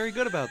felt very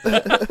good about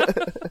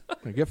that.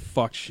 Get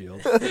fucked,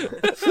 Shield.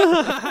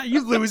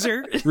 You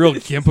loser. Real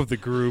gimp of the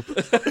group.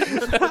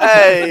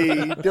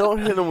 Hey, don't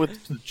hit him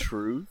with the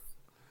truth.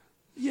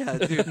 Yeah,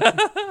 dude.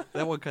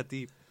 That one cut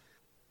deep.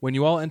 When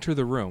you all enter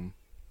the room,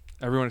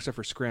 everyone except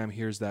for Scram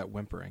hears that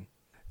whimpering.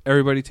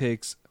 Everybody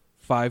takes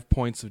 5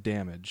 points of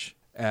damage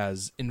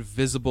as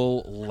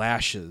invisible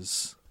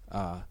lashes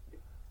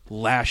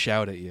lash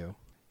out at you.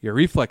 Your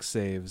reflex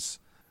saves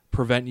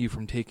prevent you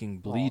from taking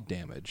bleed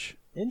damage.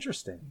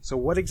 Interesting. So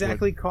what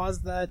exactly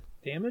caused that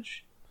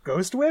damage?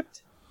 Ghost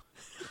whipped?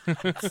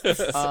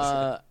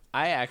 I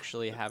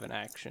actually have an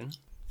action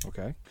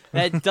Okay.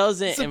 that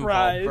doesn't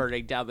Surprise. involve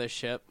burning down the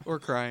ship, Or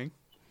crying.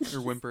 Or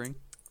whimpering.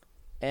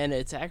 and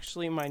it's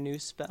actually my new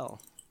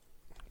spell.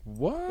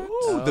 What?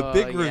 Ooh, the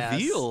big yes.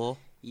 reveal.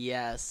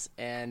 Yes,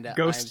 and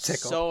Ghost I'm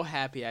tickle. so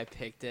happy I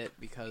picked it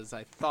because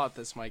I thought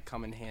this might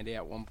come in handy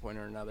at one point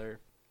or another.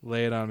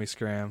 Lay it on me,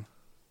 Scram.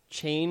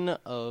 Chain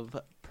of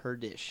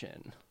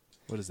Perdition.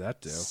 What does that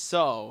do?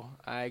 So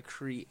I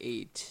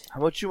create. How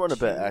much you want to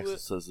bet Two- Axel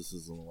says this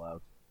isn't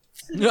allowed?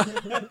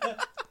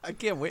 I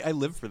can't wait. I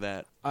live for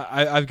that.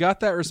 I've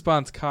got that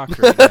response cocked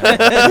right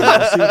now.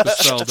 We'll see what the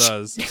spell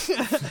does.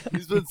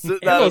 He's been sitting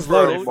It out was for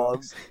a loaded.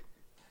 month.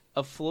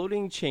 A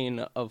floating chain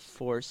of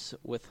force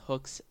with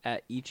hooks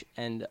at each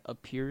end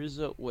appears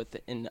with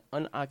an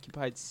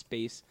unoccupied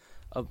space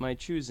of my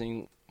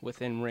choosing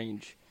within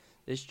range.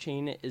 This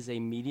chain is a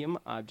medium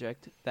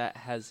object that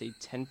has a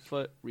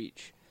 10-foot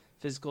reach.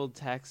 Physical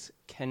attacks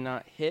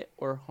cannot hit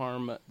or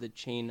harm the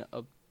chain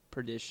of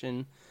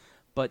perdition,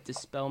 but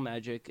dispel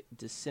magic,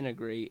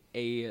 disintegrate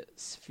a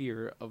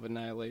sphere of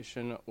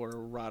annihilation or a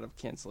rod of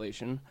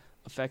cancellation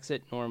affects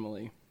it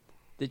normally.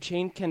 The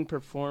chain can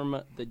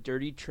perform the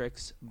dirty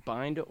tricks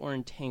bind or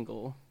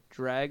entangle,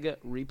 drag,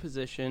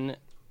 reposition,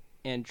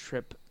 and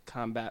trip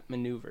combat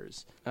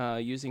maneuvers,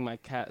 using my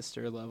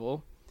caster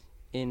level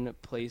in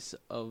place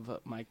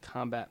of my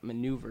combat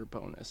maneuver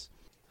bonus.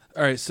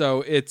 All right,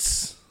 so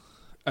it's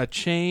a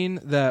chain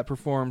that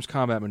performs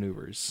combat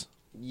maneuvers.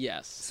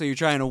 Yes. So you're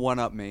trying to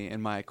one-up me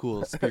and my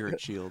cool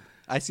spirit shield.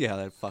 I see how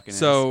that fucking is.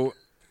 So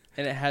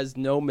And it has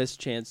no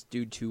mischance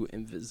due to Oh,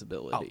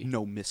 invisibility.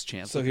 no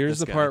mischance. So Look at here's this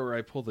the guy. part where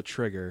I pull the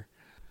trigger.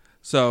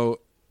 So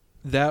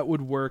that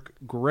would work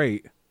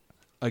great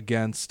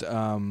against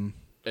An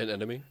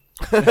enemy?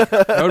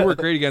 that would work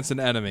great against an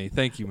enemy.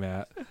 Thank you,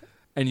 Matt.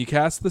 And you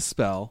cast the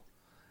spell,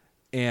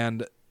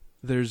 and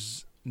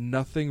there's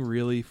nothing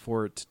really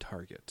for it to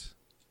target.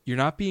 You're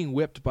not being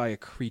whipped by a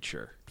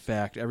creature. In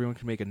fact, everyone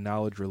can make a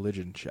knowledge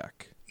religion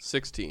check.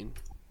 16.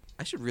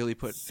 I should really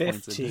put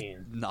points 15.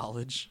 into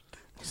knowledge.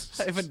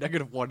 I have a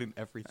 -1 in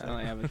I everything.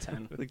 only have a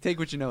 10. Like, take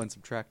what you know and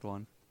subtract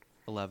 1.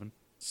 11.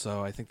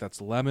 So I think that's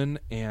Lemon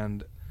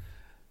and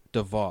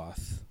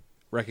Devoth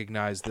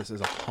recognize this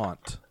as a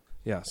haunt.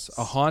 Yes,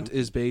 a haunt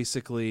is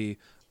basically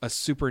a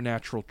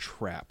supernatural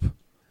trap.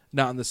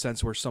 Not in the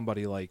sense where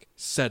somebody like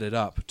set it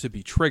up to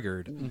be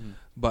triggered,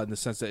 but in the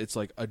sense that it's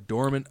like a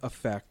dormant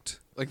effect.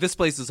 Like, this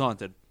place is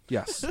haunted.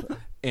 Yes.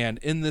 And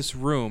in this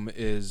room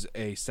is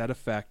a set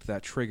effect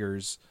that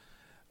triggers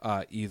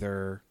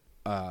either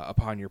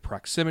upon your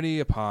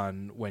proximity,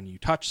 upon when you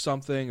touch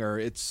something, or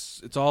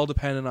it's all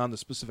dependent on the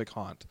specific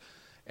haunt.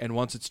 And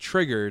once it's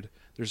triggered,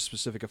 there's a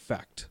specific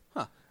effect.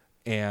 Huh.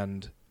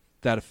 And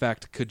that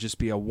effect could just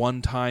be a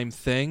one-time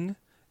thing,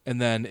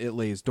 and then it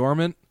lays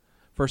dormant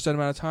for a set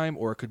amount of time,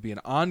 or it could be an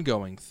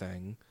ongoing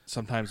thing.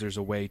 Sometimes there's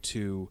a way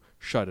to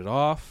shut it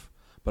off,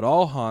 but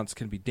all haunts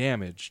can be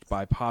damaged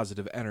by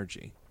positive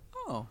energy.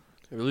 Oh.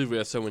 I believe we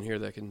have someone here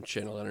that can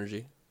channel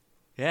energy.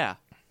 Yeah.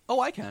 Oh,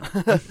 I can.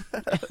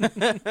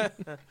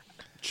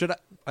 Should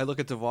I look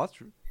at Devoth?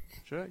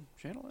 Should I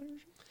channel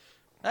energy?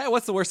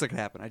 What's the worst that could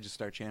happen? I just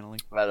start channeling.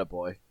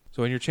 Attaboy.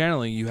 So when you're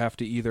channeling, you have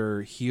to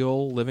either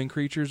heal living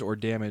creatures or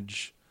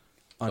damage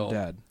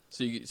undead.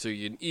 So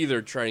you can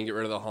either try and get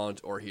rid of the haunt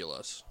or heal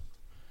us.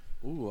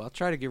 Ooh, I'll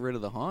try to get rid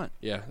of the haunt.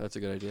 Yeah, that's a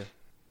good idea.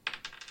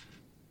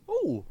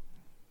 Ooh.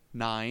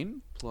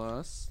 9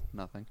 plus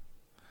nothing.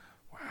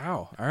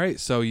 Wow. All right.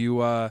 So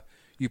you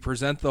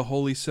present the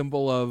holy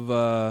symbol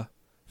of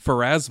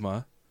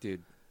Pharasma,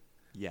 Dude.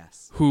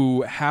 Yes.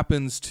 who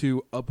happens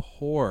to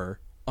abhor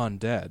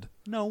undead,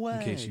 No way.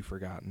 in case you've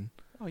forgotten.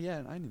 Oh,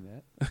 yeah, I knew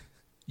that.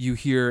 You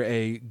hear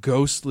a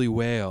ghostly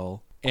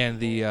wail, and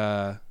the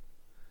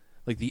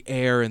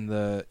air in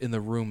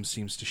the room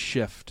seems to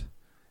shift,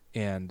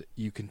 and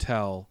you can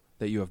tell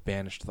that you have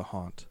banished the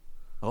haunt.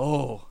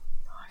 Oh.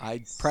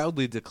 I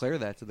proudly declare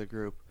that to the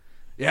group.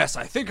 Yes,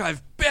 I think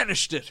I've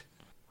banished it.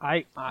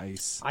 I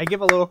Nice. I give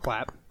a little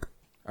clap.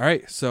 All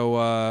right. So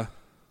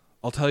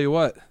I'll tell you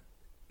what.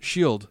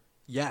 Shield.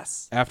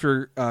 Yes.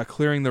 After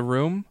clearing the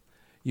room,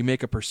 you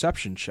make a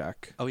perception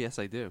check. Oh, yes,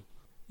 I do.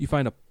 You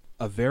find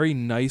a very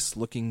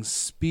nice-looking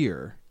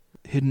spear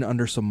hidden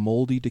under some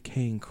moldy,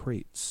 decaying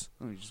crates.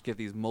 Let me just get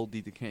these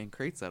moldy, decaying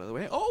crates out of the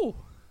way. Oh!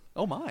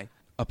 Oh, my.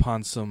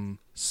 Upon some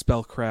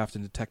spellcraft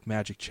and detect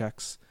magic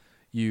checks,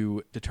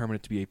 you determine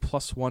it to be a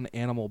 +1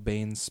 animal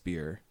bane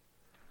spear.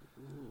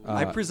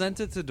 I present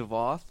it to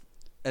Devoth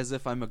as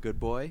if I'm a good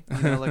boy.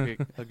 You know, like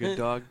a good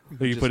dog.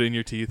 You put it in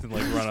your teeth and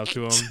like run up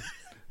to him,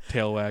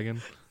 tail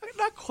wagging.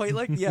 Not quite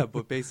like, yeah,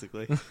 but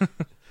basically.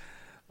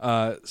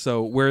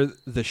 So where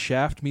the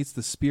shaft meets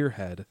the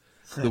spearhead,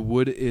 The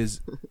wood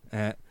is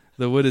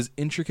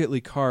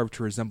intricately carved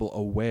to resemble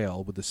a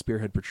whale with the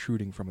spearhead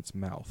protruding from its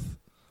mouth.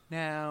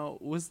 Now,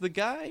 was the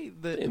guy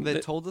Damn, that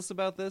that- told us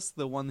about this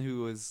the one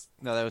who was...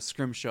 No, that was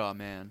Scrimshaw,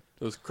 man.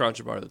 It was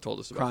Crunchabar that told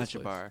us about this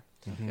place. Crunchabar.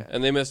 Okay.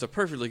 And they missed a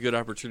perfectly good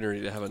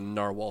opportunity to have a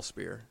narwhal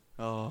spear.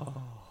 Oh,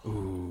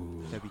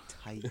 Ooh. that'd be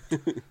tight.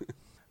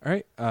 All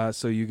right.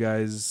 So you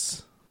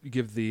guys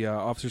give the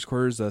officers'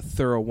 quarters a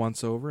thorough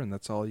once-over, and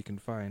that's all you can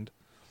find.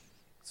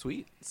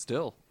 Sweet.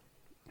 Still.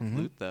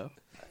 Loot, though.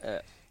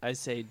 I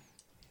say,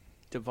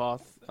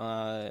 Devoth,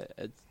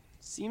 it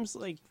seems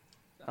like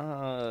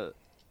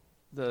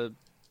the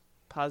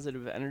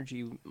positive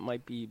energy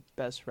might be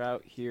best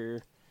route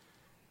here.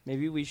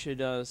 Maybe we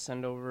should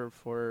send over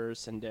for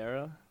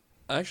Sendera.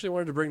 I actually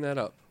wanted to bring that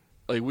up.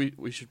 Like,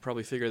 we should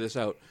probably figure this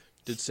out.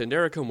 Did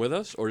Sandera come with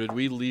us, or did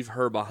we leave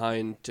her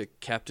behind to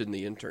captain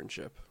the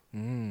internship?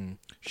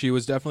 She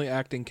was definitely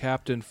acting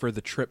captain for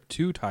the trip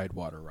to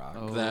Tidewater Rock.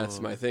 Oh. That's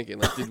my thinking.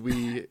 Like, did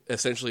we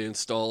essentially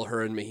install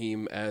her and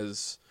Mahim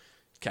as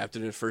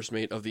captain and first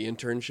mate of the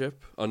internship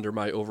under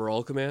my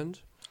overall command?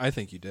 I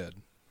think you did.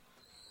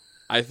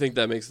 I think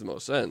that makes the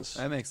most sense.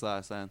 That makes a lot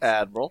of sense.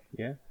 Admiral.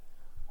 Yeah.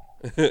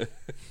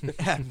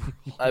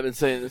 I've been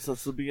saying this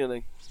since the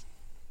beginning.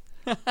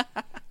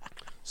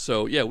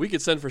 So, yeah, we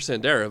could send for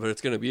Sandera, but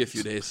it's going to be a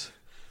few days.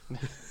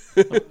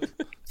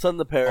 Send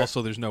the parrot.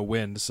 Also, there's no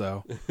wind,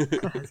 so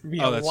Be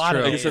Oh, a that's lot true.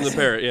 of I can send the days.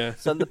 parrot, yeah.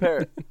 Send the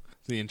parrot.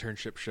 the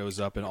internship shows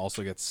up and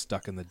also gets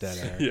stuck in the dead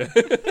air. Yeah.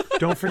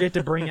 Don't forget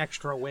to bring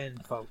extra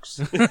wind, folks.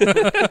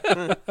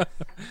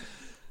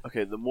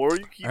 Okay, the more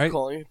you keep All right.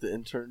 calling it the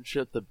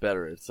internship, the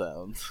better it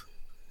sounds.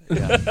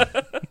 Yeah.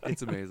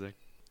 It's amazing.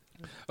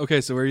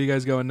 Okay, so where are you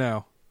guys going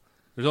now?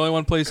 There's only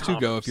one place to go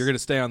if Commerce. you're going to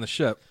stay on the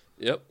ship.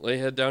 Yep, lay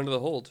head down to the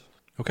hold.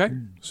 Okay,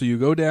 so you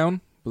go down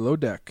below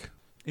deck.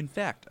 In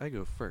fact, I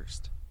go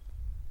first.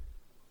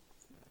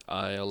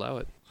 I allow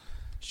it.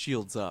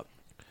 Shields up.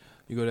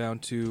 You go down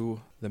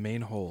to the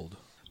main hold.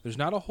 There's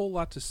not a whole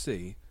lot to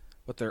see,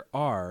 but there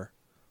are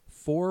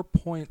 4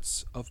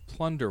 points of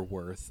plunder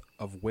worth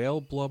of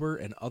whale blubber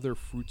and other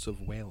fruits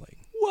of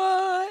whaling.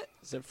 What?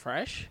 Is it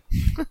fresh?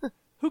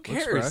 Who Looks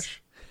cares?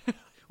 fresh.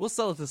 We'll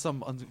sell it to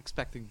some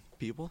unexpected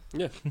people.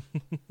 Yeah.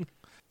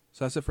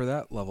 So that's it for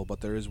that level,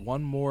 but there is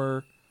one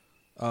more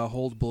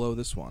hold below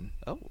this one.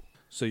 Oh.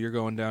 So you're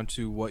going down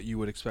to what you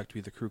would expect to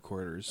be the crew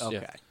quarters. Okay.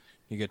 Yeah.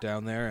 You get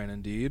down there, and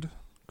indeed,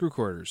 crew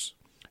quarters.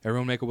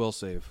 Everyone make a will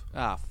save.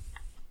 Ah.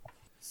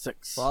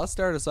 6. Well, I'll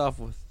start us off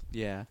with,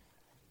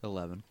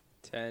 11.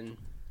 10.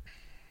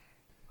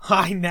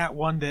 I nat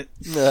one it.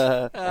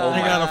 Oh I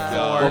got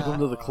a 4. Welcome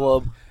to the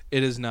club.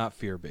 It is not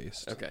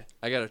fear-based. Okay,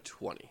 I got a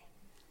 20.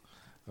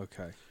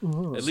 Okay.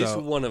 At least So-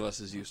 one of us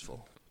is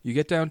useful. You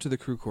get down to the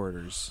crew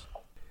quarters.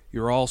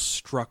 You're all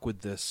struck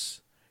with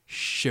this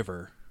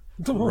shiver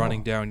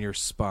running down your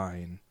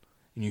spine,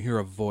 and you hear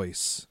a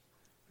voice.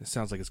 It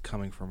sounds like it's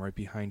coming from right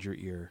behind your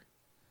ear.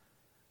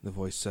 The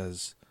voice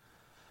says,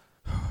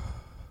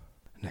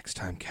 "Next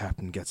time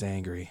Captain gets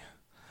angry,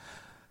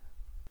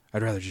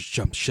 I'd rather just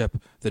jump ship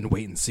than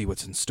wait and see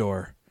what's in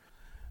store."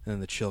 And then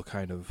the chill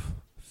kind of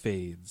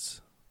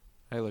fades.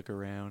 I look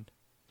around.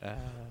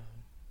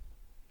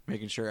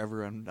 Making sure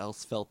everyone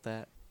else felt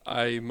that.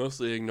 I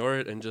mostly ignore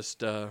it and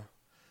just, all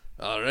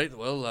right,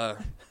 well,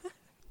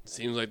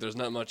 seems like there's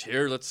not much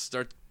here. Let's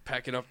start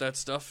packing up that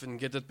stuff and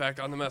get it back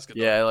on the Mascador.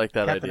 Yeah, I like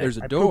that Captain, idea. There's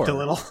a I door. pooped a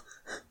little.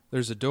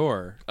 There's a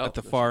door Oh, at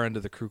the that's far end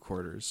of the crew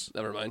quarters.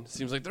 Never mind.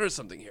 Seems like there is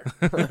something here.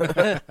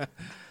 So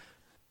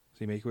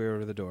you make your way over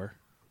to the door.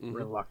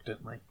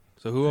 Reluctantly.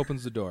 So who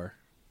opens the door?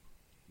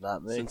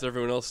 Not me. Since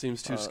everyone else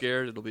seems too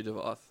scared, it'll be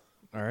Devoth.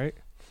 All right.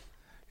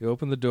 You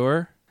open the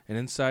door, and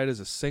inside is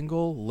a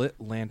single lit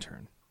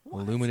lantern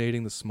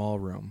illuminating the small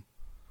room,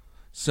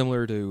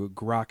 similar to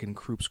Grok and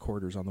Kroop's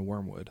quarters on the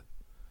Wormwood,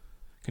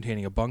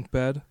 containing a bunk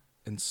bed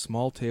and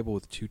small table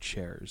with 2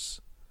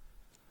 chairs.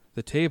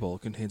 The table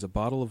contains a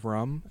bottle of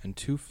rum and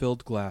 2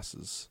 filled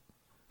glasses.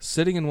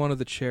 Sitting in one of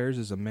the chairs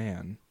is a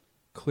man,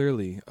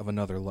 clearly of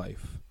another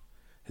life.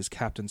 His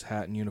captain's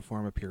hat and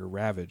uniform appear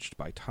ravaged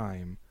by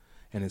time,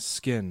 and his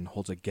skin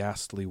holds a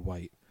ghastly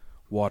white,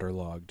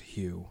 waterlogged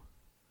hue.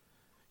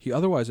 He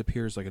otherwise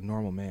appears like a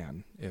normal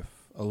man,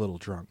 if a little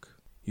drunk.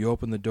 You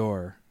open the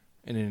door,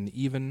 and in an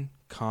even,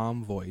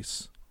 calm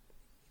voice,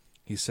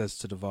 he says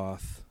to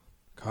Devoth,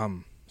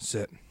 "Come,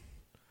 sit.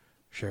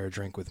 Share a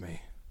drink with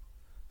me.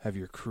 Have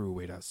your crew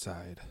wait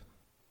outside."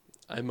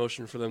 I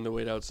motion for them to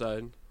wait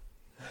outside.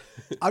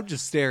 I'm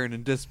just staring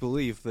in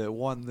disbelief that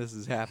 1, this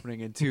is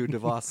happening, and 2,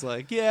 Devoth's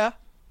like, yeah,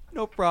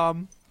 no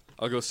problem.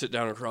 I'll go sit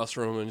down across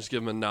from him and just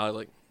give him a nod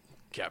like,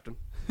 Captain.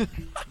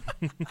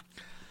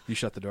 You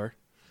shut the door.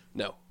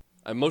 No.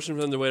 I motion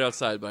for them to wait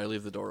outside, but I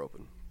leave the door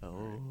open.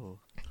 Oh.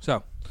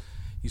 So,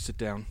 you sit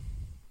down.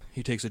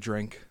 He takes a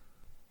drink,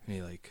 and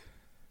he,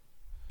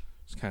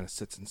 just kind of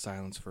sits in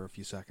silence for a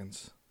few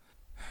seconds.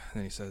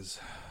 Then he says,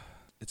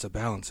 "It's a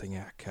balancing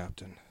act,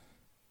 Captain.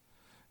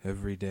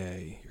 Every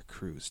day, your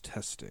crew's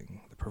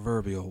testing the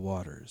proverbial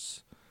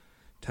waters,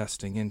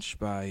 testing inch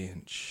by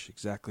inch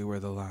exactly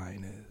where the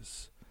line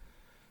is,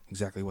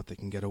 exactly what they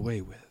can get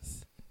away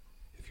with.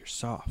 If you're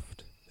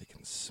soft, they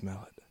can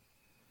smell it,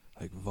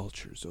 like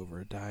vultures over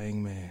a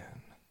dying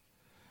man.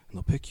 And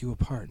they'll pick you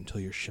apart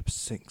until your ship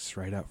sinks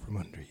right out from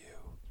under you.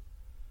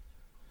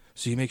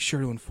 So you make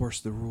sure to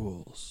enforce the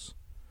rules,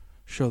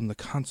 show them the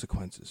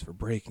consequences for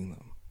breaking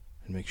them,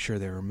 and make sure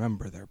they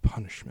remember their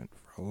punishment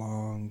for a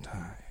long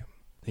time.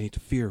 They need to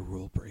fear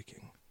rule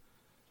breaking,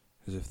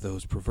 as if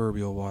those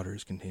proverbial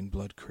waters contain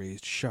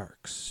blood-crazed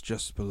sharks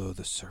just below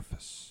the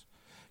surface.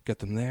 Get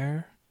them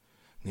there,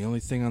 and the only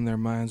thing on their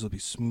minds will be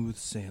smooth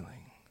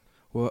sailing.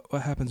 What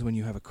happens when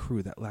you have a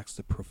crew that lacks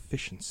the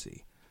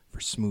proficiency for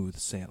smooth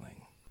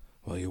sailing?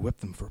 Well, you whip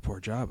them for a poor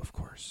job, of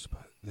course,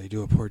 but they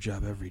do a poor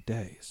job every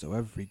day, so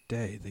every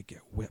day they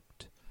get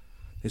whipped.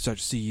 They start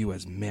to see you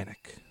as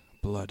manic,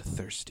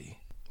 bloodthirsty.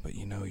 But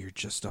you know you're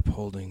just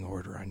upholding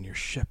order on your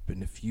ship,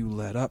 and if you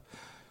let up,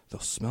 they'll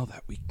smell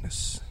that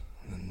weakness,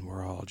 and then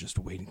we're all just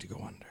waiting to go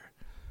under.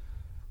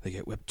 They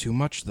get whipped too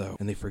much, though,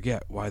 and they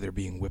forget why they're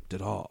being whipped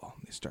at all.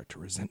 They start to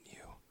resent you.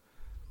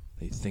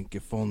 They think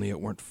if only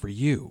it weren't for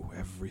you,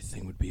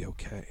 everything would be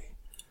okay.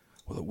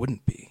 Well, it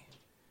wouldn't be.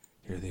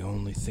 You're the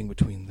only thing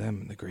between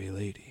them and the Grey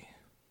Lady.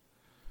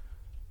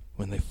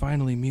 When they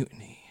finally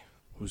mutiny,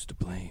 who's to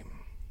blame?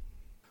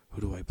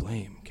 Who do I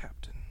blame,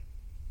 Captain?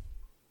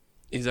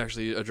 He's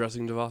actually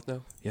addressing Devoth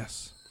now.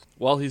 Yes.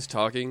 While he's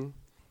talking,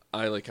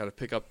 I kind of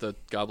pick up the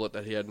goblet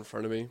that he had in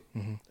front of me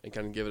Mm-hmm. and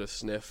kind of give it a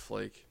sniff.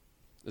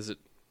 Is it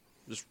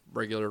just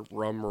regular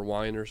rum or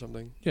wine or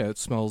something? Yeah, it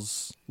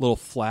smells a little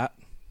flat,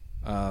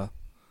 a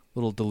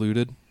little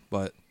diluted,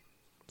 but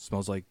it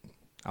smells like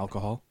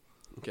alcohol.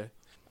 Okay.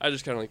 I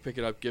just kind of pick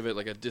it up, give it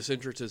a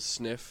disinterested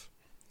sniff,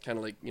 kind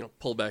of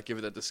pull back, give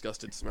it that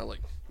disgusted smell,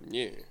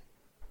 yeah,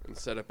 and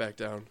set it back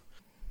down.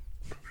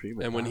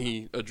 And when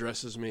he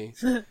addresses me,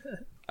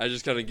 I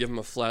just kind of give him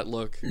a flat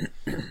look,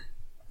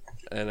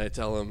 and I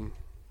tell him,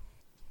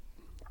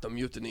 the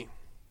mutiny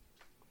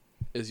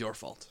is your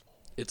fault.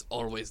 It's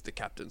always the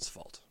captain's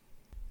fault.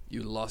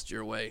 You lost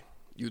your way.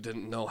 You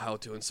didn't know how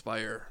to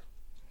inspire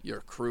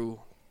your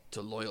crew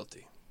to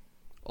loyalty.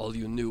 All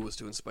you knew was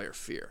to inspire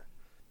fear.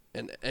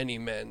 And any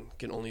man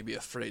can only be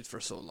afraid for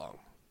so long,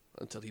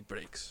 until he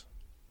breaks.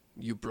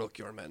 You broke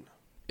your men.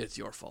 It's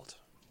your fault.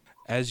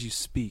 As you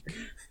speak,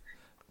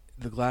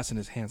 the glass in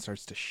his hand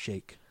starts to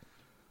shake.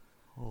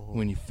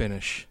 When you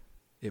finish,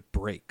 it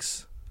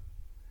breaks,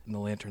 and the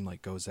lantern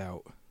light goes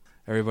out.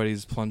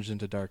 Everybody's plunged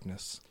into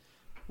darkness.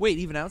 Wait,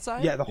 even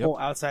outside? Yeah, the whole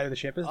outside of the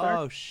ship is dark.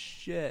 Oh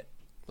shit!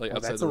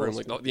 Outside that's the a room,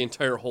 little the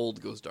entire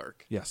hold goes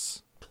dark.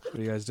 Yes. What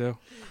do you guys do?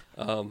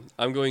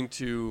 I'm going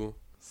to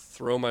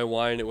throw my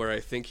wine at where I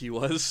think he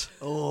was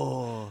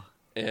Oh.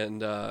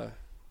 and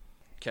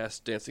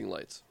cast dancing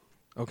lights.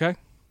 Okay.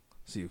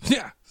 So you,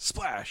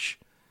 splash.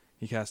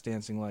 You cast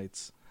dancing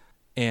lights.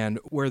 And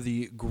where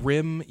the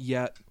grim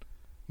yet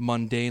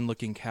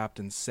mundane-looking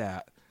captain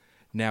sat,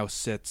 now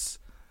sits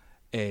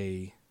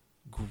a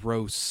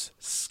gross,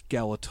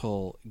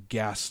 skeletal,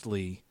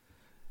 ghastly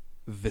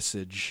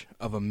visage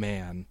of a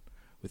man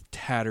with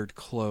tattered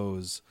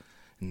clothes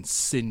and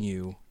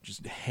sinew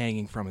just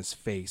hanging from his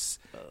face,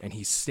 and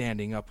he's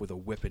standing up with a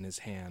whip in his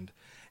hand,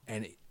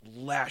 and it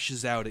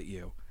lashes out at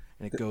you,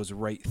 and it goes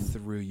right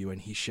through you, and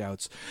he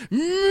shouts,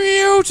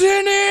 "Mutiny!"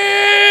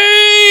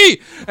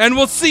 And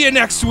we'll see you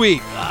next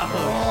week.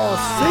 Oh,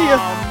 see ya.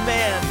 Oh,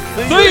 man.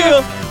 See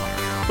ya.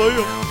 See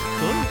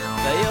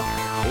ya.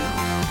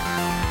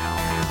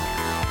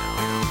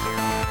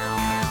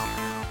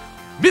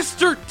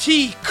 Mr.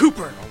 T.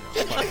 Cooper.